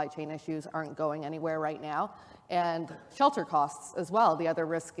of supply chain issues, aren't going anywhere right now, and shelter costs as well. The other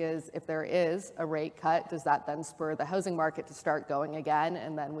risk is if there is a rate cut, does that then spur the housing market to start going again,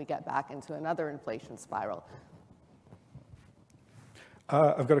 and then we get back into another inflation spiral?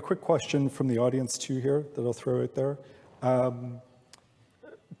 I've got a quick question from the audience too here that I'll throw out there.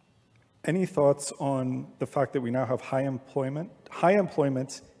 Any thoughts on the fact that we now have high employment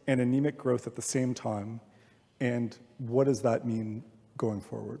and anemic growth at the same time, and what does that mean going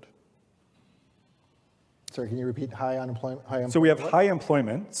forward? Sorry, can you repeat high unemployment? So we have high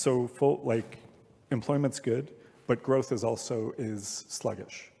employment, so employment's good, but growth is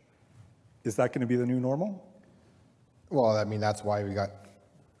sluggish. Is that going to be the new normal? Well, I mean, that's why we got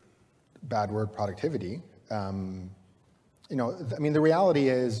bad word productivity. The reality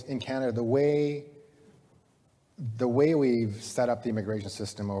is in Canada, the way the way we've set up the immigration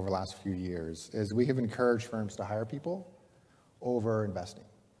system over the last few years is we have encouraged firms to hire people over investing.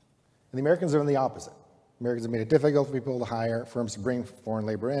 And the Americans are doing the opposite. Americans have made it difficult for people to hire, firms to bring foreign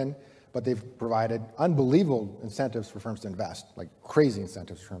labor in, but they've provided unbelievable incentives for firms to invest, like crazy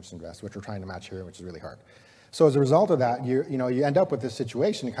incentives for firms to invest, which we're trying to match here, which is really hard. So as a result of that, you end up with this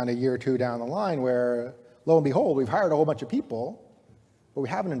situation kind of a year or two down the line where, lo and behold, we've hired a whole bunch of people, but we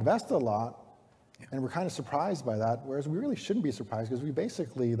haven't invested a lot, and we're kind of surprised by that, whereas we really shouldn't be surprised because we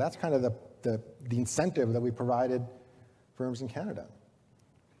basically, that's kind of the incentive that we provided firms in Canada.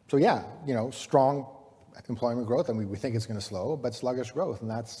 So yeah, strong employment growth, and we think it's going to slow, but sluggish growth,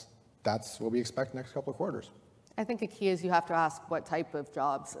 and that's what we expect next couple of quarters. I think a key is you have to ask what type of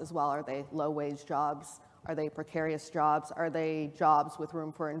jobs as well. Are they low-wage jobs? Are they precarious jobs? Are they jobs with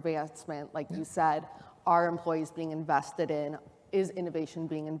room for advancement? Like you said, are employees being invested in? Is innovation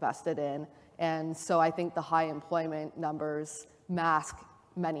being invested in? And so I think the high employment numbers mask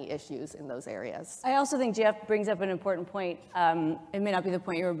many issues in those areas. I also think Jeff brings up an important point. It may not be the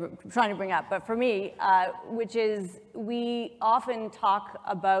point you were trying to bring up, but for me, which is we often talk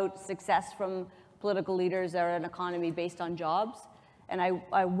about success from political leaders or an economy based on jobs. And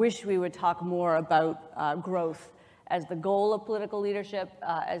I wish we would talk more about growth as the goal of political leadership,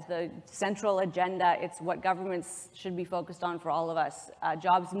 as the central agenda. It's what governments should be focused on for all of us.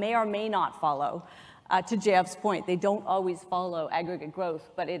 Jobs may or may not follow. To JF's point, they don't always follow aggregate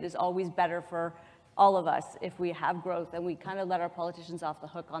growth, but it is always better for all of us if we have growth, and we kind of let our politicians off the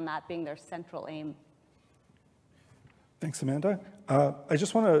hook on that being their central aim. Thanks, Amanda. I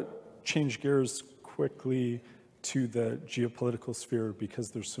just want to change gears quickly to the geopolitical sphere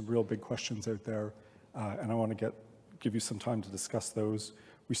because there's some real big questions out there, and I want to give you some time to discuss those.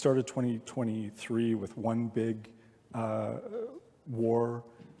 We started 2023 with one big war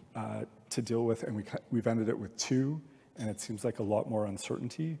to deal with, and we've ended it with two, and it seems like a lot more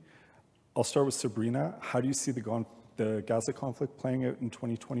uncertainty. I'll start with Sabrina. How do you see the Gaza conflict playing out in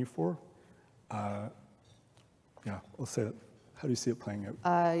 2024? I'll say it. How do you see it playing out?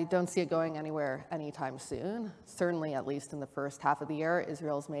 I don't see it going anywhere anytime soon. Certainly, at least in the first half of the year,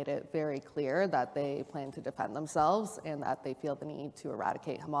 Israel's made it very clear that they plan to defend themselves and that they feel the need to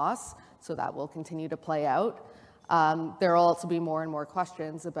eradicate Hamas. So that will continue to play out. There will also be more and more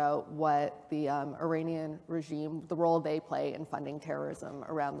questions about what the Iranian regime, the role they play in funding terrorism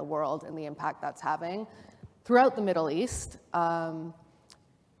around the world and the impact that's having throughout the Middle East.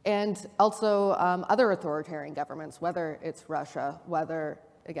 And also other authoritarian governments, whether it's Russia, whether,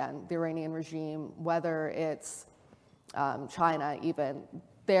 again, the Iranian regime, whether it's China even,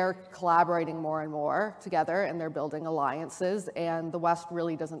 they're collaborating more and more together and they're building alliances, and the West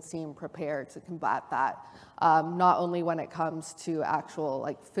really doesn't seem prepared to combat that, not only when it comes to actual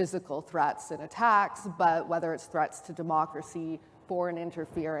physical threats and attacks, but whether it's threats to democracy, foreign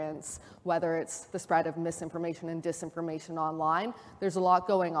interference, whether it's the spread of misinformation and disinformation online. There's a lot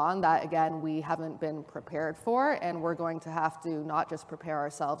going on that, again, we haven't been prepared for, and we're going to have to not just prepare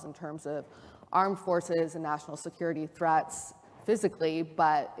ourselves in terms of armed forces and national security threats physically,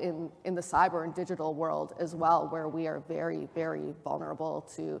 but in the cyber and digital world as well, where we are very, very vulnerable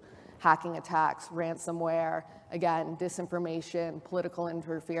to hacking attacks, ransomware, again, disinformation, political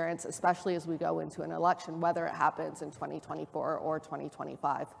interference, especially as we go into an election, whether it happens in 2024 or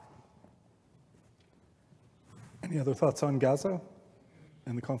 2025. Any other thoughts on Gaza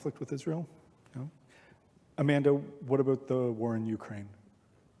and the conflict with Israel? No? Amanda, what about the war in Ukraine?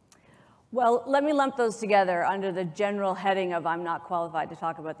 Well, let me lump those together under the general heading of I'm not qualified to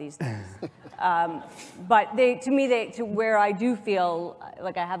talk about these things. But to where I do feel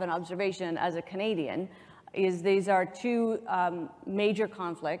like I have an observation as a Canadian, is these are two major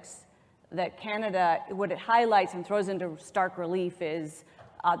conflicts that Canada, what it highlights and throws into stark relief is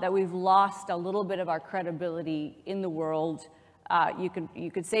that we've lost a little bit of our credibility in the world. You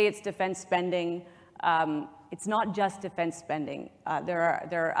could say it's defense spending. It's not just defense spending. There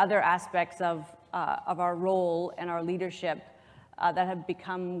are other aspects of our role and our leadership that have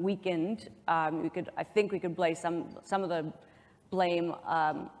become weakened. I think we could place some of the blame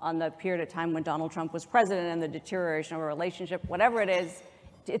on the period of time when Donald Trump was president and the deterioration of our relationship. Whatever it is,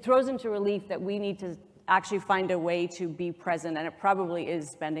 it throws into relief that we need to actually find a way to be present, and it probably is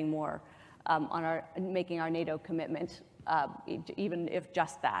spending more on making our NATO commitment, even if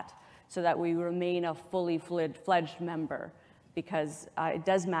just that, so that we remain a fully fledged member, because it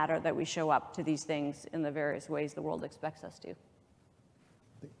does matter that we show up to these things in the various ways the world expects us to.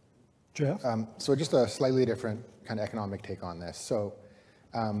 Jeff? So just a slightly different kind of economic take on this. So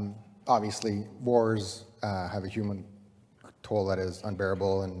obviously wars have a human toll that is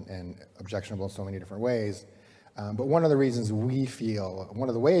unbearable and objectionable in so many different ways. But one of the reasons we feel, one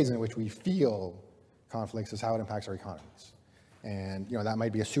of the ways in which we feel conflicts is how it impacts our economies. And that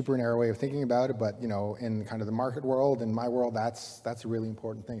might be a super narrow way of thinking about it, but in kind of the market world, in my world, that's a really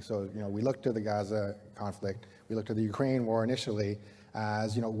important thing. So we look to the Gaza conflict, we look to the Ukraine war initially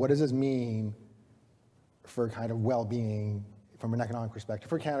as what does this mean for kind of well-being from an economic perspective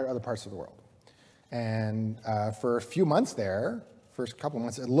for Canada or other parts of the world. And for a few months there, first couple of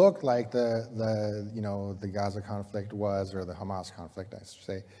months, it looked like the Gaza conflict was, or the Hamas conflict, I should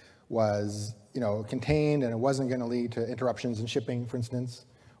say, was contained, and it wasn't going to lead to interruptions in shipping, for instance,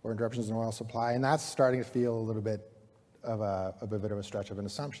 or interruptions in oil supply. And that's starting to feel a little bit of a bit of a stretch of an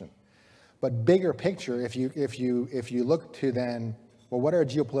assumption. But bigger picture, if you look to then, well, what are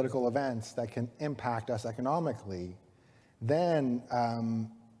geopolitical events that can impact us economically? Then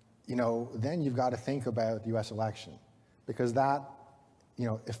then you've got to think about the U.S. election, because that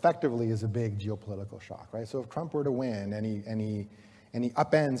effectively is a big geopolitical shock, right? So if Trump were to win and he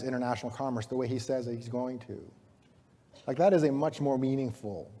upends international commerce the way he says that he's going to, like, that is a much more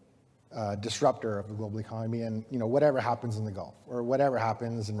meaningful disruptor of the global economy, and whatever happens in the Gulf or whatever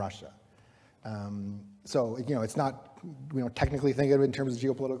happens in Russia. So it's not, we don't technically think of it in terms of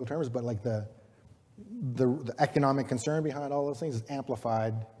geopolitical terms, but like the economic concern behind all those things is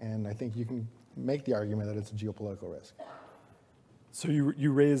amplified, and I think you can make the argument that it's a geopolitical risk. So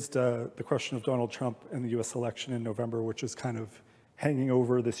you raised the question of Donald Trump and the U.S. election in November, which is kind of hanging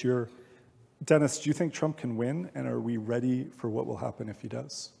over this year. Dennis, do you think Trump can win, and are we ready for what will happen if he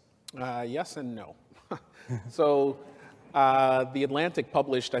does? Yes and no. So The Atlantic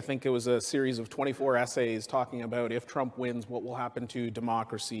published, I think it was a series of 24 essays talking about if Trump wins, what will happen to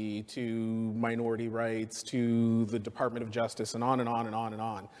democracy, to minority rights, to the Department of Justice, and on and on and on and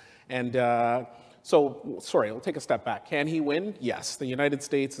on. And sorry, I'll take a step back. Can he win? Yes. The United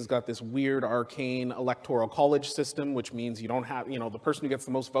States has got this weird, arcane electoral college system, which means you don't have, the person who gets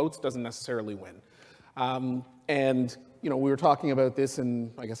the most votes doesn't necessarily win. We were talking about this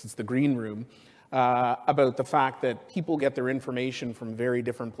in, I guess it's the green room, about the fact that people get their information from very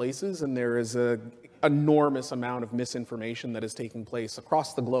different places, and there is an enormous amount of misinformation that is taking place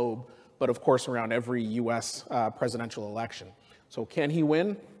across the globe, but of course around every U.S. Presidential election. So can he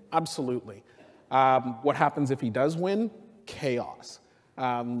win? Absolutely. What happens if he does win? Chaos.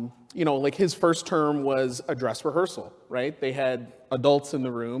 Like his first term was a dress rehearsal, right? They had adults in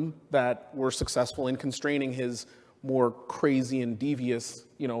the room that were successful in constraining his more crazy and devious,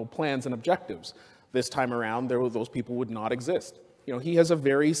 plans and objectives. This time around, those people would not exist. He has a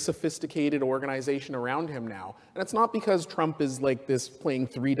very sophisticated organization around him now. And it's not because Trump is like this playing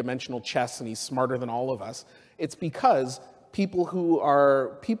three-dimensional chess and he's smarter than all of us. It's because people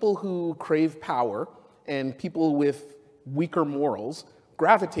who crave power and people with weaker morals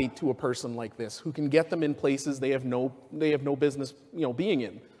gravitate to a person like this who can get them in places they have no business being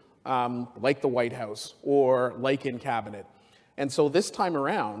in, like the White House or like in cabinet. And so this time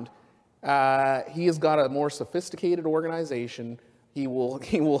around, he has got a more sophisticated organization. He will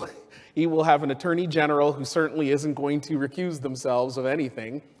have an attorney general who certainly isn't going to recuse themselves of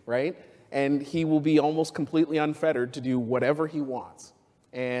anything, right? And he will be almost completely unfettered to do whatever he wants.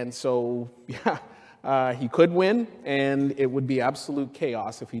 And so, he could win, and it would be absolute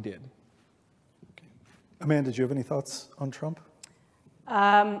chaos if he did. Amanda, do you have any thoughts on Trump?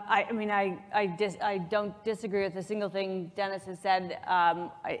 I don't disagree with a single thing Dennis has said.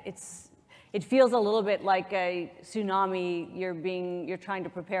 It feels a little bit like a tsunami you're trying to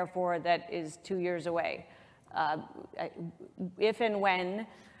prepare for that is 2 years away. If and when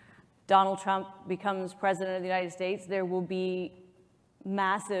Donald Trump becomes president of the United States, there will be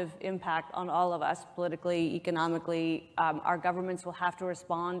massive impact on all of us, politically, economically. Our governments will have to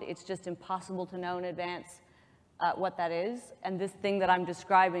respond. It's just impossible to know in advance what that is. And this thing that I'm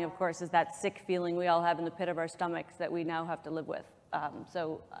describing, of course, is that sick feeling we all have in the pit of our stomachs that we now have to live with. I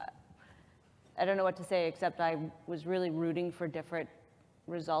don't know what to say, except I was really rooting for different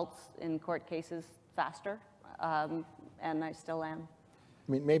results in court cases faster, and I still am.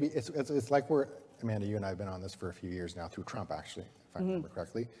 I mean, maybe it's like Amanda, you and I have been on this for a few years now, through Trump, actually, if I remember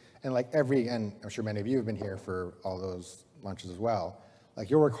correctly. And and I'm sure many of you have been here for all those lunches as well. Like,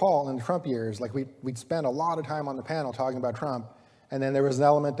 you'll recall in the Trump years, like we'd spend a lot of time on the panel talking about Trump, and then there was an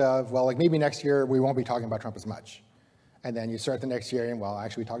element of, well, like maybe next year we won't be talking about Trump as much. And then you start the next year, and well,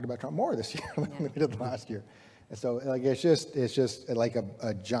 actually we talked about Trump more this year than we did last year. And so, like, it's just like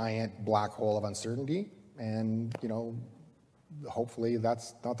a giant black hole of uncertainty, and hopefully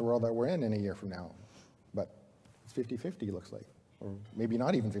that's not the world that we're in a year from now. But it's 50-50, looks like, or maybe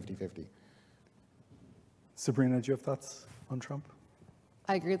not even 50-50. Sabrina, do you have thoughts on Trump?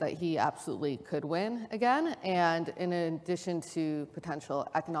 I agree that he absolutely could win again. And in addition to potential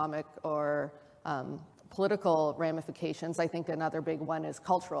economic or political ramifications, I think another big one is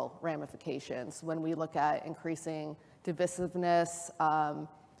cultural ramifications. When we look at increasing divisiveness,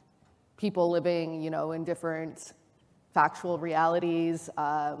 people living, in different factual realities,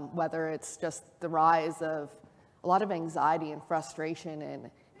 whether it's just the rise of a lot of anxiety and frustration and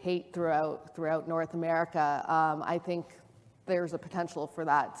hate throughout North America, I think there's a potential for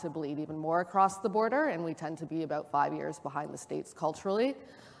that to bleed even more across the border, and we tend to be about 5 years behind the States culturally.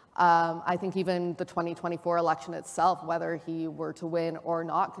 I think even the 2024 election itself, whether he were to win or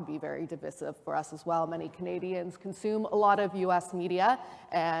not, could be very divisive for us as well. Many Canadians consume a lot of US media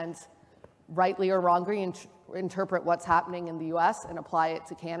and rightly or wrongly interpret what's happening in the US and apply it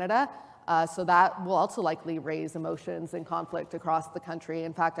to Canada. So that will also likely raise emotions and conflict across the country.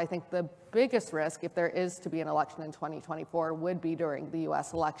 In fact, I think the biggest risk, if there is to be an election in 2024, would be during the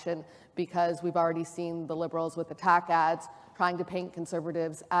US election, because we've already seen the Liberals with attack ads trying to paint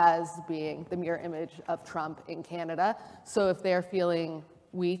Conservatives as being the mirror image of Trump in Canada. So if they're feeling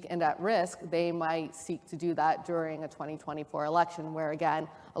weak and at risk, they might seek to do that during a 2024 election, where again,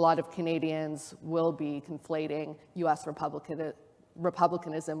 a lot of Canadians will be conflating US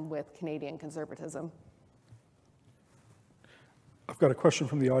Republicanism with Canadian conservatism. I've got a question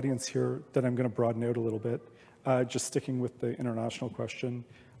from the audience here that I'm going to broaden out a little bit, just sticking with the international question.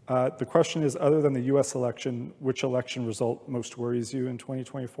 The question is, other than the US election, which election result most worries you in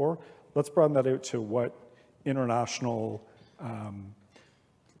 2024? Let's broaden that out to what international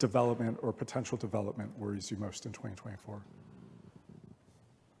development or potential development worries you most in 2024?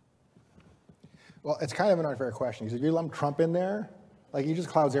 Well, it's kind of an unfair question, because if you lump Trump in there, he just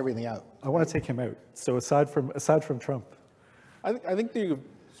clouds everything out. I want to take him out. So aside from Trump. I think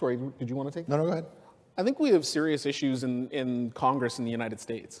sorry, did you want to take that? No, go ahead. I think we have serious issues in Congress in the United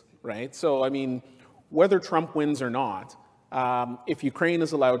States, right? So, I mean, whether Trump wins or not, if Ukraine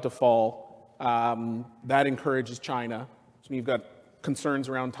is allowed to fall, that encourages China. So you've got concerns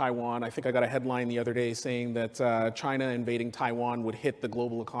around Taiwan. I think I got a headline the other day saying that China invading Taiwan would hit the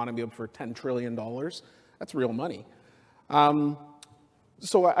global economy up for $10 trillion. That's real money.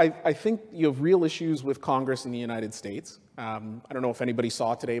 So I think you have real issues with Congress in the United States. I don't know if anybody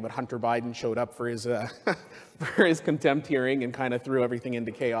saw today, but Hunter Biden showed up for his for his contempt hearing and kind of threw everything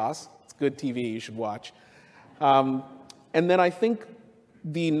into chaos. It's good TV, you should watch. And then I think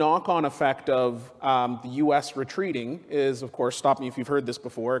the knock-on effect of the U.S. retreating is, of course, stop me if you've heard this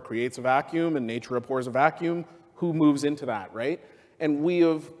before, it creates a vacuum and nature abhors a vacuum. Who moves into that, right? And we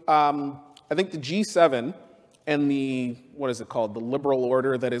have, I think the G7 and the, what is it called, the liberal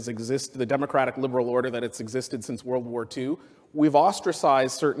order that has existed, the democratic liberal order that has existed since World War II, we've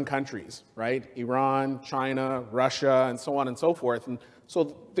ostracized certain countries, right? Iran, China, Russia, and so on and so forth. And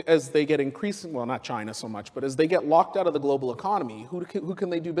so as they get increasing, well, not China so much, but as they get locked out of the global economy, who can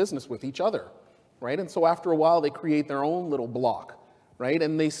they do business with? Each other, right? And so after a while, they create their own little block, right?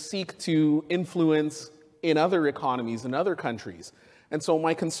 And they seek to influence in other economies, in other countries. And so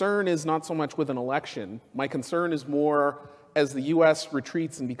my concern is not so much with an election. My concern is more as the U.S.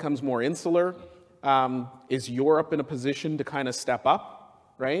 retreats and becomes more insular, is Europe in a position to kind of step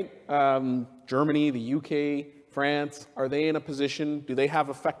up, right? Germany, the U.K., France, are they in a position, do they have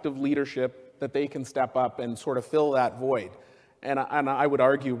effective leadership that they can step up and sort of fill that void? And I would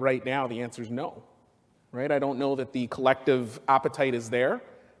argue right now the answer is no, right? I don't know that the collective appetite is there.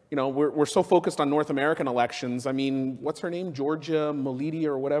 You know, we're so focused on North American elections. I mean, what's her name? Giorgia Meloni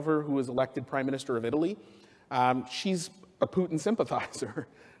or whatever, who was elected Prime Minister of Italy. She's a Putin sympathizer,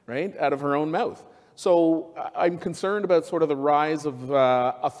 right? Out of her own mouth. So I'm concerned about sort of the rise of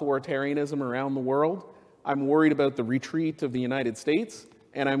authoritarianism around the world. I'm worried about the retreat of the United States.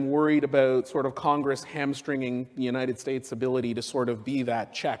 And I'm worried about sort of Congress hamstringing the United States' ability to sort of be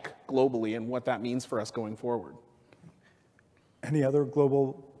that check globally and what that means for us going forward. Any other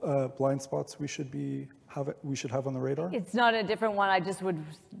global blind spots we should have on the radar? It's not a different one. I just would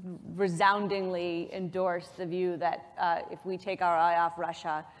resoundingly endorse the view that if we take our eye off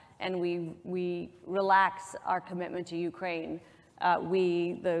Russia and we relax our commitment to Ukraine,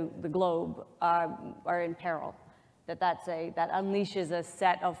 we, the globe, are in peril. That unleashes a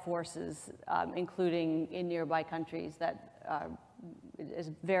set of forces, including in nearby countries, that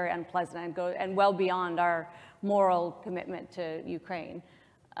is very unpleasant and well beyond our moral commitment to Ukraine.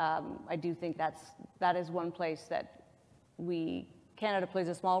 I do think that is one place that Canada plays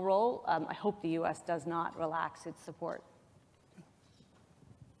a small role. I hope the U.S. does not relax its support.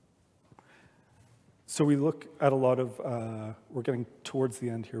 So we look at a lot of, we're getting towards the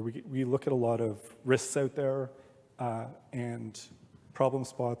end here, we look at a lot of risks out there, and problem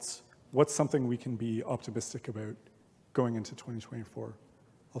spots, what's something we can be optimistic about going into 2024?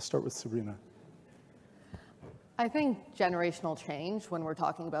 I'll start with Sabrina. I think generational change, when we're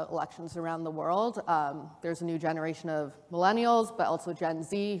talking about elections around the world, there's a new generation of millennials, but also Gen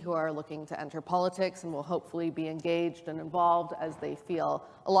Z, who are looking to enter politics and will hopefully be engaged and involved as they feel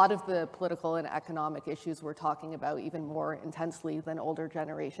a lot of the political and economic issues we're talking about even more intensely than older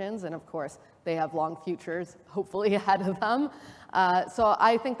generations. And of course, they have long futures, hopefully, ahead of them. So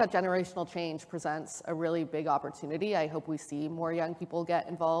I think that generational change presents a really big opportunity. I hope we see more young people get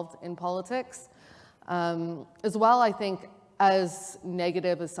involved in politics. As well, I think as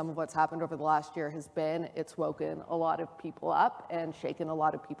negative as some of what's happened over the last year has been, it's woken a lot of people up and shaken a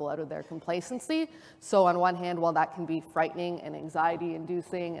lot of people out of their complacency. So on one hand, while that can be frightening and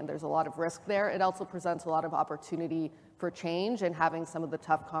anxiety-inducing and there's a lot of risk there, it also presents a lot of opportunity for change and having some of the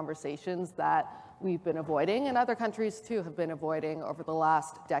tough conversations that we've been avoiding, and other countries too have been avoiding over the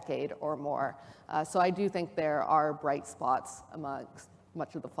last decade or more. So I do think there are bright spots amongst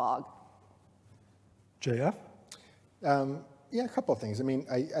much of the fog. JF? Yeah, a couple of things. I mean,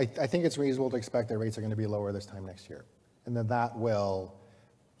 I think it's reasonable to expect that rates are going to be lower this time next year, and that will,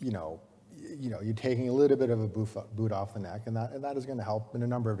 you're taking a little bit of a boot off the neck, and that is going to help in a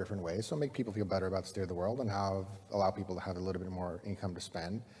number of different ways. So make people feel better about the state of the world and allow people to have a little bit more income to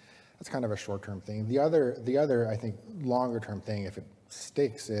spend. That's kind of a short-term thing. The other, I think, longer-term thing, if it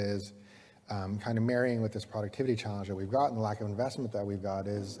sticks, is kind of marrying with this productivity challenge that we've got and the lack of investment that we've got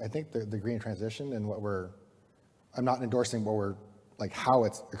is, I think, the green transition and I'm not endorsing how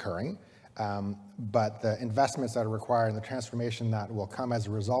it's occurring, but the investments that are required and the transformation that will come as a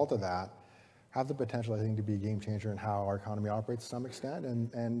result of that have the potential, I think, to be a game changer in how our economy operates to some extent.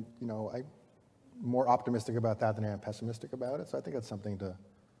 And I'm more optimistic about that than I am pessimistic about it. So I think that's something to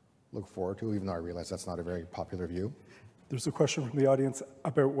look forward to, even though I realize that's not a very popular view. There's a question from the audience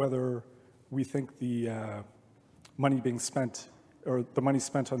about whether we think the money being spent, or the money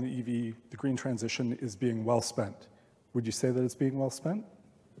spent on the EV, the green transition, is being well spent. Would you say that it's being well spent?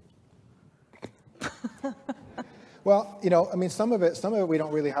 Well, I mean, some of it we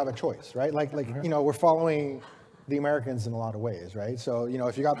don't really have a choice, right? We're following the Americans in a lot of ways, right? So,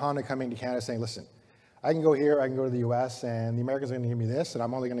 if you got Honda coming to Canada saying, listen, I can go here, I can go to the US, and the Americans are going to give me this, and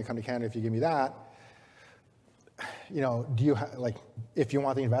I'm only going to come to Canada if you give me that. If you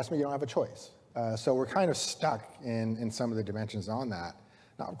want the investment, you don't have a choice. So we're kind of stuck in some of the dimensions on that.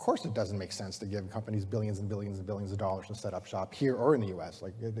 Now, of course, it doesn't make sense to give companies billions and billions and billions of dollars to set up shop here or in the U.S.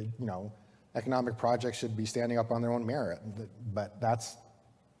 Economic projects should be standing up on their own merit. But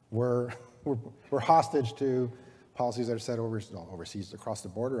we're hostage to policies that are set overseas across the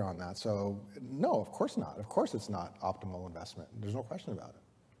border on that. So no, of course not. Of course, it's not optimal investment. There's no question about it.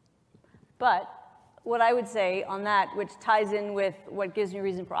 But what I would say on that, which ties in with what gives me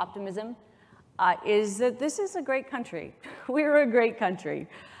reason for optimism, is that this is a great country. We're a great country.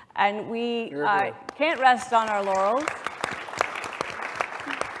 And we can't rest on our laurels.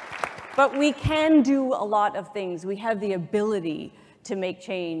 But we can do a lot of things. We have the ability to make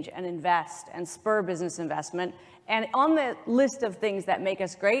change and invest and spur business investment. And on the list of things that make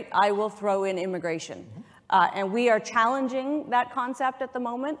us great, I will throw in immigration. And we are challenging that concept at the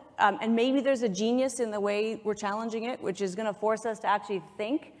moment. And maybe there's a genius in the way we're challenging it, which is going to force us to actually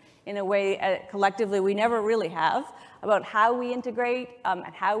think in a way collectively we never really have about how we integrate and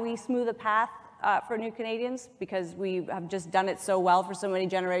how we smooth a path for new Canadians, because we have just done it so well for so many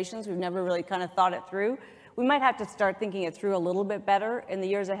generations. We've never really kind of thought it through. We might have to start thinking it through a little bit better in the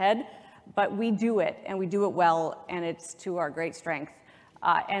years ahead, but we do it, and we do it well, and it's to our great strength.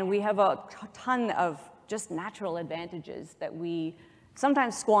 And we have a ton of just natural advantages that we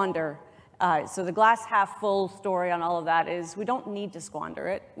sometimes squander. So the glass half full story on all of that is we don't need to squander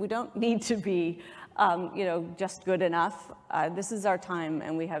it. We don't need to be, just good enough. This is our time,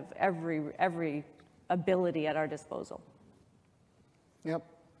 and we have every ability at our disposal. Yep.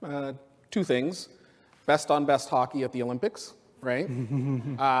 Two things. Best on best hockey at the Olympics, right?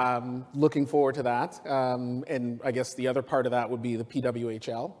 Looking forward to that. And I guess the other part of that would be the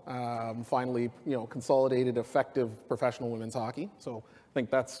PWHL. Finally, consolidated, effective professional women's hockey. So I think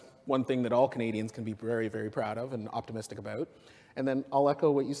that's one thing that all Canadians can be very, very proud of and optimistic about. And then I'll echo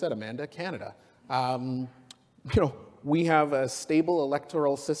what you said, Amanda, Canada. We have a stable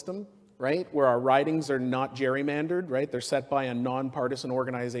electoral system, right, where our ridings are not gerrymandered, right? They're set by a nonpartisan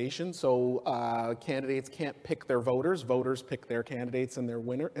organization, so candidates can't pick their voters. Voters pick their candidates and the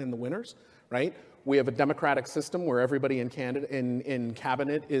winners, right? We have a democratic system where everybody in Canada in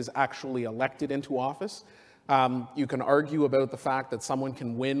cabinet is actually elected into office. You can argue about the fact that someone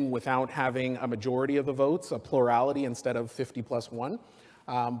can win without having a majority of the votes, a plurality instead of 50+1.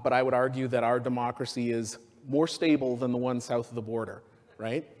 But I would argue that our democracy is more stable than the one south of the border,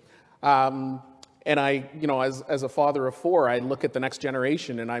 right? And I, as a father of 4, I look at the next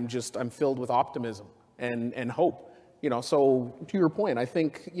generation and I'm filled with optimism and hope. So to your point, I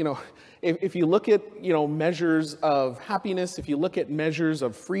think, if you look at, measures of happiness, if you look at measures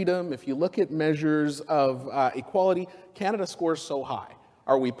of freedom, if you look at measures of equality, Canada scores so high.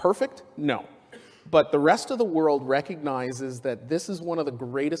 Are we perfect? No. But the rest of the world recognizes that this is one of the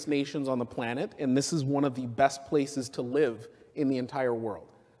greatest nations on the planet, and this is one of the best places to live in the entire world.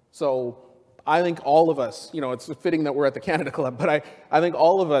 So I think all of us, it's fitting that we're at the Canada Club, but I think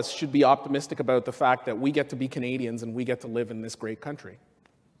all of us should be optimistic about the fact that we get to be Canadians and we get to live in this great country.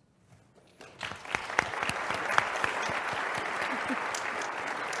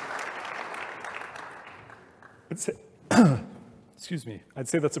 Excuse me. I'd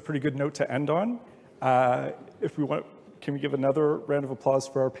say that's a pretty good note to end on. If we want, can we give another round of applause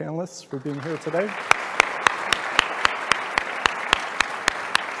for our panelists for being here today?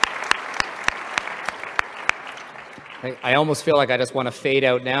 I almost feel like I just want to fade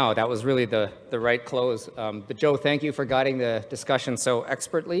out now. That was really the right close. But Joe, thank you for guiding the discussion so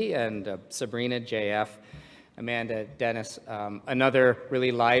expertly, and Sabrina, JF, Amanda, Dennis, another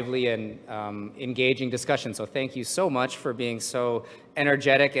really lively and engaging discussion. So thank you so much for being so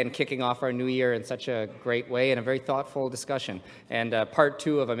energetic and kicking off our new year in such a great way, and a very thoughtful discussion. And part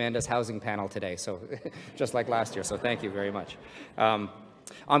 2 of Amanda's housing panel today, so just like last year. So thank you very much.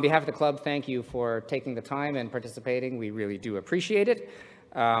 On behalf of the club, thank you for taking the time and participating. We really do appreciate it.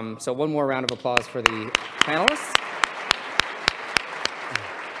 So one more round of applause for the panelists.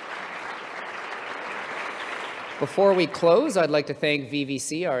 Before we close, I'd like to thank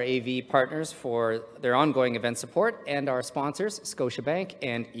VVC, our AV partners, for their ongoing event support, and our sponsors, Scotiabank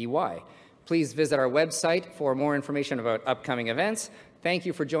and EY. Please visit our website for more information about upcoming events. Thank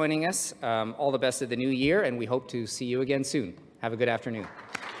you for joining us. All the best of the new year, and we hope to see you again soon. Have a good afternoon.